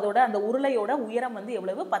 அப்போ அதோட அந்த உருளையோட உயரம் வந்து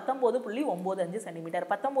எவ்வளவு, 19.95 சென்டிமீட்டர்.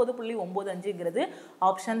 19.95ங்கிறது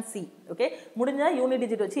option C. ஓகே, முடிஞ்சா யூனிட்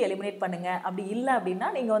டிஜிட் வச்சு எலிமினேட் பண்ணுங்க. அப்படி இல்லை அப்படின்னா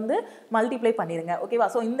நீங்க வந்து மல்டிப்ளை பண்ணிருங்க. ஓகேவா?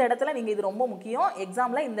 ஸோ இந்த இடத்துல நீங்க இது ரொம்ப முக்கியம்.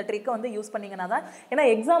 எக்ஸாம்ல இந்த ட்ரிக்கை வந்து யூஸ் பண்ணீங்கன்னா தான், ஏன்னா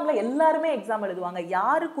எக்ஸாம்ல எல்லாருமே எக்ஸாம் எழுதுவாங்க.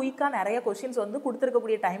 யாரு குயிக்கா நிறைய கொஸ்டின்ஸ் வந்து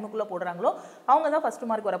கொடுத்துருக்கக்கூடிய டைமுக்குள்ள போடுறாங்களோ அவங்க தான் ஃபர்ஸ்ட்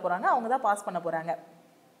மார்க் வர போறாங்க, அவங்க தான் பாஸ் பண்ண போறாங்க,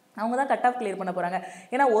 அவங்க தான் கட் ஆஃப் கிளியர் பண்ண போகிறாங்க.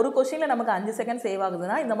 ஏன்னா ஒரு கொஸ்டினில் நமக்கு 5 செகண்ட் சேவ்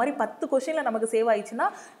ஆகுதுன்னா, இந்த மாதிரி 10 கொஸ்டினில் நமக்கு சேவ் ஆயிடுச்சுன்னா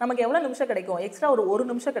நமக்கு எவ்வளோ நிமிஷம் கிடைக்கும், எக்ஸ்ட்ரா ஒரு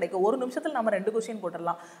நிமிஷம் கிடைக்கும். ஒரு நிமிஷத்தில் நம்ம 2 கொஸ்டின்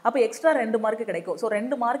போட்டுடலாம். அப்போ எக்ஸ்ட்ரா 2 மார்க் கிடைக்கும். ஸோ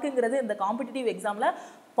 2 மார்க்குங்கிறது இந்த காம்படிட்டிவ் எக்ஸாமில்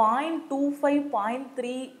 0.25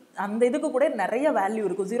 0.3 அந்த இதுக்கு கூட நிறைய வேல்யூ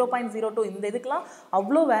இருக்கும். 0.02 இந்த இதுக்கெல்லாம்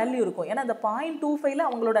அவ்வளோ வேல்யூ இருக்கும். ஏன்னா இந்த 0.25ல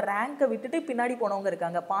அவங்களோட ரேங்கை விட்டுட்டு பின்னாடி போனவங்க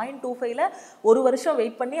இருக்காங்க. 0.25ல ஒரு வருஷம்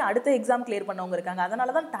வெயிட் பண்ணி அடுத்த எக்ஸாம் கிளியர் பண்ணவங்க இருக்காங்க. அதனால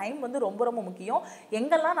தான் டைம் வந்து ரொம்ப ரொம்ப முக்கியம்.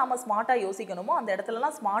 எங்கெல்லாம் நம்ம ஸ்மார்ட்டாக யோசிக்கணுமோ அந்த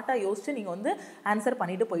இடத்துலலாம் ஸ்மார்ட்டாக யோசிச்சு நீங்கள் வந்து ஆன்சர்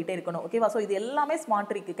பண்ணிட்டு போயிட்டே இருக்கணும். ஓகேவா? ஸோ இது எல்லாமே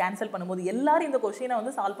ஸ்மார்ட் இருக்குது. கேன்சல் பண்ணும்போது எல்லாரும் இந்த கொஸ்டினை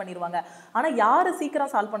வந்து சால்வ் பண்ணிடுவாங்க. ஆனால் யார்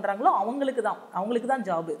சீக்கிரம் சால்வ் பண்ணுறாங்களோ அவங்களுக்கு தான்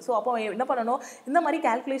ஜாப். ஸோ அப்போ என்ன பண்ணணும், இந்த மாதிரி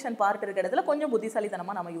கால்குலேஷன் பார்ட் இருக்கிற இடத்துல கொஞ்சம்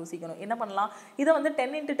புத்திசாலித்தனமாக நம்ம யோசிக்கணும். என்ன பண்ணலாம், இதை வந்து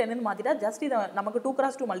 10 into 10 மாத்திட்டா ஜஸ்ட் இதை நமக்கு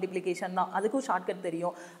 2x2 மல்டிப்ளிகேஷன் தான், அதுக்கும் ஷார்ட்கட்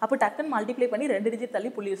தெரியும். அப்போ டக்குன்னு மல்டிப்ளை பண்ணி 2 டிஜிட் தள்ளி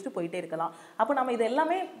புள்ளி வச்சுட்டு போயிட்டே இருக்கலாம். அப்போ நம்ம இது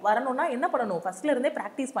எல்லாமே வரணும்னா என்ன பண்ணணும், ஃபர்ஸ்ட்ல இருந்தே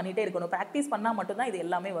ப்ராக்டிஸ் பண்ணிட்டே இருக்கணும். ப்ராக்டிஸ் பண்ணால் மட்டும்தான் இது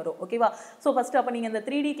எல்லாமே வரும். ஓகேவா? ஸோ ஃபர்ஸ்ட் அப்போ நீங்கள் இந்த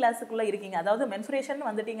 3D கிளாஸுக்குள்ளே இருக்கீங்க, அதாவது மென்சுரேஷன்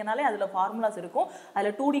வந்துட்டீங்கனாலே அதில் ஃபார்முலாஸ் இருக்கும்.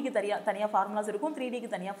 அதில் 2Dக்கு தனியாக ஃபார்முலாஸ் இருக்கும்,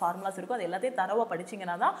 3Dக்கு தனியாக ஃபார்முலாஸ் இருக்கும். அது எல்லாத்தையும் தரவாக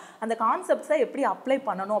படிச்சிங்கன்னா தான் அந்த கான்செப்ட்ஸை எப்படி அப்ளை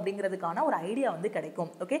பண்ணணும் அப்படிங்கிறதுக்கான ஒரு ஐடியா வந்து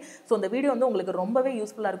கிடைக்கும். ஓகே, ஸோ இந்த வீடியோ வந்து உங்களுக்கு ரொம்பவே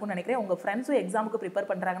யூஸ்ஃபுல்லாக இருக்கும்னு நினைக்கிறேன். உங்கள் ஃப்ரெண்ட்ஸும் எக்ஸாமுக்கு ப்ரிப்பேர்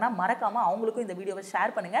பண்ணுறாங்கன்னா மறக்காமல் அவங்களுக்கும் இந்த வீடியோவை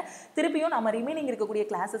ஷேர் பண்ணுங்கள். திருப்பியும் நம்ம ரிமைனிங் இருக்கக்கூடிய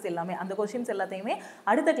கிளாஸஸ் எல்லாமே அந்த கொஸ்டின்ஸ் எல்லாத்தையுமே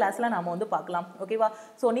அடுத்த கிளாஸில் நம்ம வந்து பார்க்கலாம். ஓகேவா?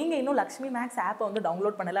 ஸோ நீங்கள் இன்னும் லக்ஷ்மி மேக்ஸ் ஆப்பை வந்து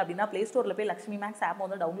டவுன்லோட் பண்ணலை அப்படின்னா ப்ளே ஸ்டோரில் போய் லக்ஷ்மி மேக்ஸ் ஆப்பை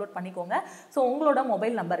வந்து டவுன்லோட் பண்ணிக்கோங்க. ஸோ உங்களோட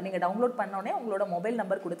மொபைல் நம்பர் நீங்கள் டவுன்லோட் பண்ணோடனே உங்களோட மொபைல்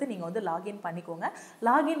நம்பர் கொடுத்து நீங்கள் வந்து லாகின் பண்ணிக்கோங்க.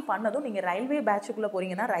 லாகின் பண்ணதும் நீங்கள் ரயில்வே பேட்சுக்குள்ளே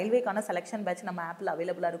போகிறீங்கன்னா ரயில்வேக்கான செலெக்ஷன் பேட்ச் நம்ம ஆப்பில்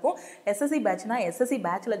அவைலபிளாக இருக்கும். SSC பேட்ச்னா SSC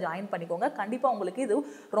பேட்சில் ஜாயின் பண்ணிக்கோங்க. கண்டிப்பாக உங்களுக்கு இது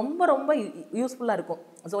ரொம்ப ரொம்ப யூஸ்ஃபுல்லாக இருக்கும்.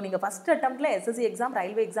 ஸோ நீங்கள் first அட்டம்ப்ட்ல SSC exam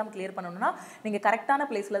railway exam clear பண்ணணும்னா நீங்கள் கரெக்டான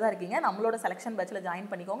பிளேஸில் தான் இருக்கீங்க. நம்மளோட செலெக்ஷன் பேட்சில் ஜாயின்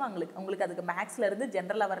பண்ணிக்கோங்க. உங்களுக்கு அதுக்கு மேக்ஸ்ல இருந்து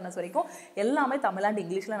ஜென்ரல் அவேர்னஸ் வரைக்கும் எல்லாமே தமிழ் அண்ட்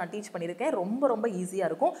இங்கிலீஷில் நான் டீச் பண்ணியிருக்கேன். ரொம்ப ரொம்ப ஈஸியாக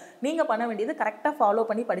இருக்கும். நீங்கள் பண்ண வேண்டியது கரெக்டாக ஃபாலோ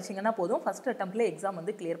பண்ணி படிச்சிங்கன்னா போதும், ஃபஸ்ட் அட்டம்ப்ட்ல எக்ஸாம்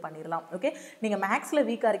வந்து கிளியர் பண்ணிடலாம். ஓகே, நீங்கள் மேக்ஸில்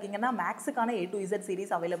வீக்காக இருக்கீங்கன்னா மேக்ஸுக்கான A to Z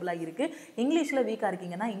சீரிஸ் அவைலபிளாக இருக்குது. இங்கிலீஷில் வீக்காக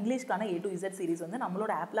இருக்கீங்கன்னா இங்கிலீஷ்க்கான A to Z சீரிஸ் வந்து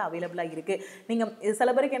நம்மளோட ஆப்பில் அவைலபிளாக இருக்குது. நீங்கள் சில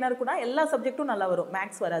பேருக்கு என்ன இருக்குன்னா எல்லா சப்ஜெக்ட்டும் நல்லா வரும்,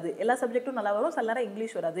 மேக்ஸ் வராது, எல்லா சப்ஜெக்ட்டும் நல்லா வரும், சில நேரம்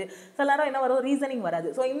இங்கிலீஷ் வராது, சில நேரம் என்ன வரும், ரீசனிங் வராது.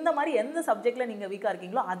 ஸோ இந்த மாதிரி எந்த சப்ஜெக்ட்ல நீங்க வீக்கா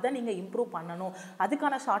இருக்கீங்களோ அதை நீங்க இம்ப்ரூவ் பண்ணணும்.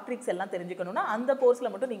 அதுக்கான ஷார்ட் ட்ரிக்ஸ் எல்லாம் தெரிஞ்சுக்கணும்னா அந்த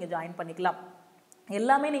கோர்ஸ்ல மட்டும் நீங்க ஜாயின் பண்ணிக்கலாம்.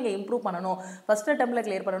 எல்லாமே நீங்கள் இம்ப்ரூவ் பண்ணணும், ஃபஸ்ட் அட்டம்ப்ட்ல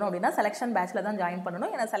கிளியர் பண்ணணும் அப்படின்னா செலெக்ஷன் பேட்சில் தான் ஜாயின்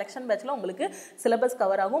பண்ணணும். ஏன்னா செலெக்ஷன் பேட்சில் உங்களுக்கு சிலபஸ்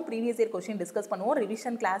கவர் ஆகும், ப்ரீவியஸ் இயர் கொஸ்டின் டிஸ்கஸ் பண்ணுவோம்,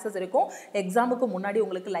 ரிவிஷன் கிளாஸஸ் இருக்கும், எக்ஸாமுக்கு முன்னாடி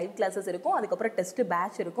உங்களுக்கு லைவ் கிளாஸஸ் இருக்கும், அதுக்கப்புறம் டெஸ்ட்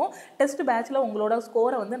பேட்ச் இருக்கும். டெஸ்ட் பேட்சில் உங்களோட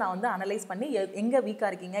ஸ்கோரை வந்து நான் வந்து அனலைஸ் பண்ணி எங்கே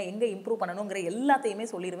வீக்காக இருக்கீங்க, எங்கே இம்ப்ரூவ் பண்ணணுங்கிற எல்லாத்தையுமே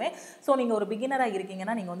சொல்லிடுவேன். ஸோ நீங்கள் ஒரு பிகினராக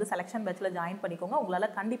இருக்கீங்கன்னா நீங்கள் வந்து செலெக்ஷன் பேட்சில் ஜாயின் பண்ணிக்கோங்க. உங்களால்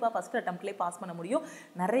கண்டிப்பாக ஃபஸ்ட் அட்டம்ப்ட்லேயே பாஸ் பண்ண முடியும்.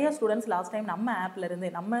 நிறைய ஸ்டூடெண்ட்ஸ் லாஸ்ட் டைம் நம்ம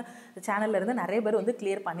ஆப்லேருந்து நம்ம சேனல்லேருந்து நிறைய பேர் வந்து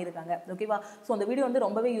கிளியர் பண்ணியிருக்காங்க. ஓகேவா? ஸோ அந்த வீடியோ வந்து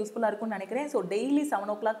ரொம்பவே யூஸ்ஃபுல்லாக இருக்கும்னு நினைக்கிறேன். ஸோ டெய்லி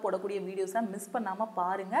 7 o'clock போடக்கூடிய வீடியோஸை மிஸ் பண்ணாமல்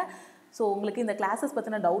பாருங்கள். ஸோ உங்களுக்கு இந்த கிளாஸஸ்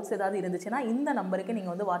பற்றின டவுட்ஸ் ஏதாவது இருந்துச்சுன்னா இந்த நம்பருக்கு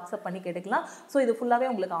நீங்கள் வந்து வாட்ஸ்அப் பண்ணி கேட்டுக்கலாம். ஸோ இது ஃபுல்லாகவே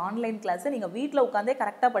உங்களுக்கு ஆன்லைன் கிளாஸ், நீங்கள் வீட்டில் உட்காந்தே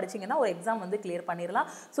கரெக்டாக படிச்சிங்கன்னா ஒரு எக்ஸாம் வந்து கிளியர் பண்ணிடலாம்.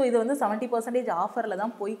 ஸோ இது வந்து 70% ஆஃபரில்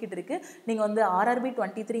தான் போய்கிட்டு இருக்கு. நீங்கள் வந்து RRB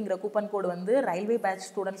 23ங்கிற கூப்பன் கோடு வந்து ரயில்வே பேட்ச்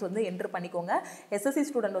ஸ்டூடெண்ட்ஸ் வந்து என்ட்ரு பண்ணிக்கோங்க. SSC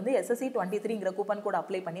ஸ்டூடெண்ட் வந்து SSC 23ங்கிற கூப்பன் கோடு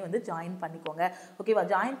அப்ளை பண்ணி வந்து ஜாயின் பண்ணிக்கோங்க. ஓகேவா?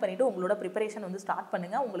 ஜாயின் பண்ணிவிட்டு உங்களோட ப்ரிப்பரேஷன் வந்து ஸ்டார்ட்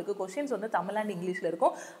பண்ணுங்கள். உங்களுக்கு கொஸ்டின்ஸ் வந்து தமிழ் அண்ட் இங்கிலீஷில்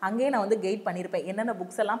இருக்கும். அங்கேயே நான் வந்து கைட் பண்ணியிருப்பேன், என்னென்ன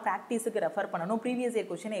புக்ஸ் எல்லாம் ப்ராக்டிஸுக்கு ரெஃபர் பண்ணணும், ப்ரீவியஸ்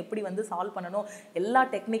இயர் கொஸ்டினை எப்படி வந்து சால்வ் பண்ணணும், எல்லா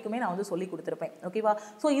டெக்னிக்குமே நான் வந்து சொல்லி கொடுத்துருப்பேன். ஓகேவா?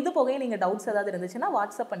 ஸோ இது போக நீங்கள் டவுட்ஸ் ஏதாவது இருந்துச்சுன்னா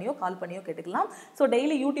வாட்ஸ்அப் பண்ணியோ கால் பண்ணியோ கேட்டுக்கலாம். ஸோ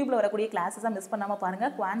டெய்லி யூடியூப்ல வரக்கூடிய கிளாஸஸை மிஸ் பண்ணாமல்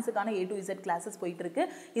பாருங்கள். குவான்ஸுக்கான A to Z கிளாஸஸ் போயிட்டு இருக்கு.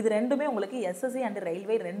 இது ரெண்டுமே உங்களுக்கு SSC அண்ட்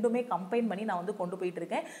ரயில்வே ரெண்டுமே கம்பைன் பண்ணி நான் வந்து கொண்டு போயிட்டு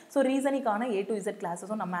இருக்கேன். ஸோ ரீசனிக்கான A to Z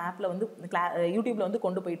கிளாஸஸும் நம்ம ஆப்பில் வந்து யூடியூப்ல வந்து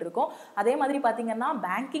கொண்டு போயிட்டு இருக்கோம். அதே மாதிரி பார்த்தீங்கன்னா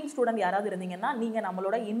பேங்கிங் ஸ்டூடெண்ட் யாராவது இருந்தீங்கன்னா நீங்கள்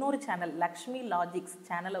நம்மளோட இன்னொரு சேனல் லக்ஷ்மி லாஜிக்ஸ்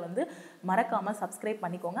சேனலை வந்து மறக்காமல் சப்ஸ்கிரைப்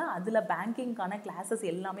பண்ணிக்கோங்க. அதில் பேங்கிங்கான கிளாஸஸ்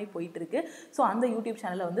எல்லாமே போயிட்டு இருக்கு. ஸோ அந்த யூடியூப்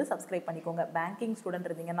சேனலை வந்து சப்ஸ்கிரைப் பண்ணிக்கோங்க பேங்கிங் ஸ்டூடெண்ட்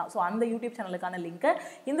இருந்தீங்கன்னா. ஸோ அந்த யூடியூப் சேனலுக்கான லிங்கை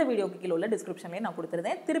இந்த வீடியோக்கு கீழே உள்ள டிஸ்கிரிப்ஷன்லேயே நான்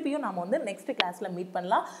கொடுத்துருந்தேன். திருப்பியும் நம்ம வந்து நெக்ஸ்ட் கிளாஸில் மீட்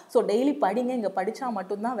பண்ணலாம். ஸோ டெய்லி படிங்க, இங்கே படித்தா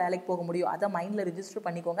மட்டும்தான் வேலைக்கு போக முடியும். அதை மைண்டில் ரிஜிஸ்டர்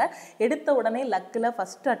பண்ணிக்கோங்க. எடுத்த உடனே லக்கில்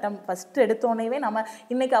ஃபஸ்ட் எடுத்தோடனே நம்ம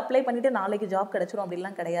இன்னைக்கு அப்ளை பண்ணிவிட்டு நாளைக்கு ஜாப் கிடச்சிரும்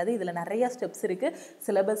அப்படிலாம் கிடையாது. இதில் நிறைய ஸ்டெப்ஸ் இருக்குது.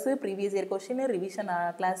 Syllabus, previous year question, revision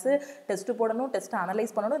class, test போடணும், டெஸ்ட்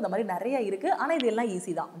அனலைஸ் பண்ணணும், இந்த மாதிரி நிறைய இருக்குது. ஆனால் இது எல்லாம்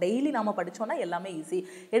ஈஸி தான். டெய்லி நம்ம படித்தோன்னா எல்லாமே ஈஸி.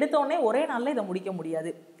 எடுத்தோடனே ஒரே நாளில் இதை முடிக்க முடியாது.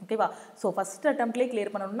 ஓகேவா? ஸோ ஃபஸ்ட் அட்டம்ப்ட்லேயே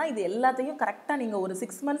கிளியர் பண்ணணும்னா இது எல்லாத்தையும் கரெக்டாக நீங்கள் ஒரு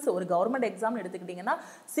 6 months ஒரு கவர்மெண்ட் எக்ஸாம் எடுத்துக்கிட்டிங்கன்னா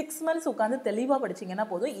 6 months உட்காந்து தெளிவாக படிச்சிங்கன்னா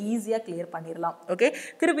போதும், ஈஸியாக கிளியர் பண்ணிடலாம். ஓகே,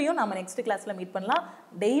 திருப்பியும் நம்ம நெக்ஸ்ட் கிளாஸில் மீட் பண்ணலாம்.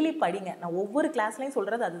 டெய்லி படிங்க. நான் ஒவ்வொரு கிளாஸ்லையும்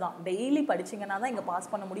சொல்கிறது அதுதான். டெய்லி படிச்சிங்கன்னா தான் இங்கே பாஸ்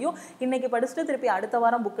பண்ண முடியும். இன்றைக்கி படிச்சுட்டு திருப்பி அடுத்த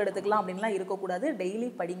வாரம் புக் எடுத்துக்கலாம் அப்படின்லாம் இருக்கக்கூடாது. டெய்லி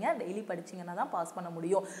படிங்க. டெய்லி படிச்சிங்கன்னா தான் பாஸ் பண்ண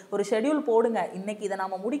முடியும். ஒரு ஷெடியூல் போடுங்க. இன்றைக்கி இதை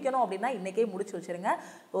நம்ம முடிக்கணும் அப்படின்னா இன்றைக்கே முடிச்சு வச்சுருங்க.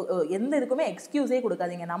 எந்த இதுக்குமே எக்ஸ்கியூஸே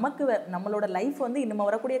கொடுக்காதீங்க. நம்மளோட லைஃப் வந்து இன்னும்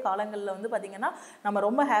வரக்கூடிய காலங்களில் வந்து பார்த்தீங்கன்னா நம்ம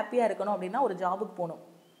ரொம்ப ஹாப்பியாக இருக்கணும் அப்படின்னா ஒரு ஜாபுக்கு போகணும்.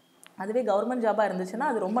 அதுவே கவர்மெண்ட் ஜாபாக இருந்துச்சுன்னா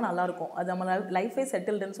அது ரொம்ப நல்லாயிருக்கும். அது நம்ம லைஃபே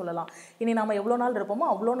செட்டில்டுன்னு சொல்லலாம். இனி நம்ம எவ்வளோ நாள் இருப்போமோ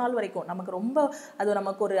அவ்வளோ நாள் வரைக்கும் நமக்கு ரொம்ப அது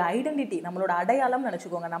நமக்கு ஒரு ஐடென்டிட்டி, நம்மளோட அடையாளம்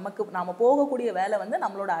நினச்சிக்கோங்க. நம்ம போகக்கூடிய வேலை வந்து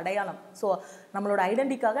நம்மளோட அடையாளம். ஸோ நம்மளோட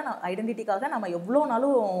ஐடென்டிட்டிக்காக நம்ம எவ்வளோ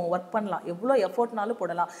நாளும் ஒர்க் பண்ணலாம், எவ்வளோ எஃபோர்ட்னாலும்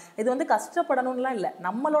போடலாம். இது வந்து கஷ்டப்படணும்லாம் இல்லை.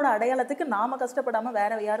 நம்மளோட அடையாளத்துக்கு நாம் கஷ்டப்படாமல்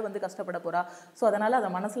வேற யார் வந்து கஷ்டப்பட போகிறா? ஸோ அதனால்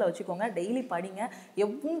அதை மனசில் வச்சுக்கோங்க. டெய்லி படிங்க.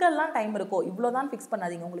 எங்கெல்லாம் டைம் இருக்கோ இவ்வளோதான் ஃபிக்ஸ்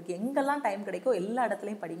பண்ணாதீங்க. உங்களுக்கு எங்கெல்லாம் டைம் கிடைக்கோ எல்லா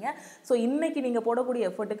இடத்துலையும் படிங்க. ஸோ இன்னைக்கு நீங்கள் போடக்கூடிய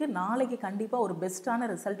எஃபர்ட்டுக்கு நாளைக்கு கண்டிப்பாக ஒரு பெஸ்ட்டான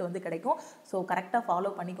ரிசல்ட் வந்து கிடைக்கும். ஸோ கரெக்டாக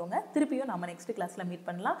ஃபாலோ பண்ணிக்கோங்க. திருப்பியும் நம்ம நெக்ஸ்ட் கிளாஸில் மீட்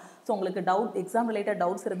பண்ணலாம். ஸோ உங்களுக்கு எக்ஸாம் ரிலேட்டட்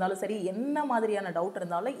டவுட்ஸ் இருந்தாலும் சரி, என்ன மாதிரியான டவுட்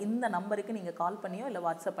இருந்தாலும் இந்த நம்பருக்கு நீங்கள் கால் பண்ணியோ இல்லை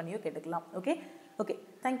வாட்ஸ்அப் பண்ணியோ கேட்டுக்கலாம். Okay,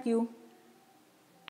 thank you.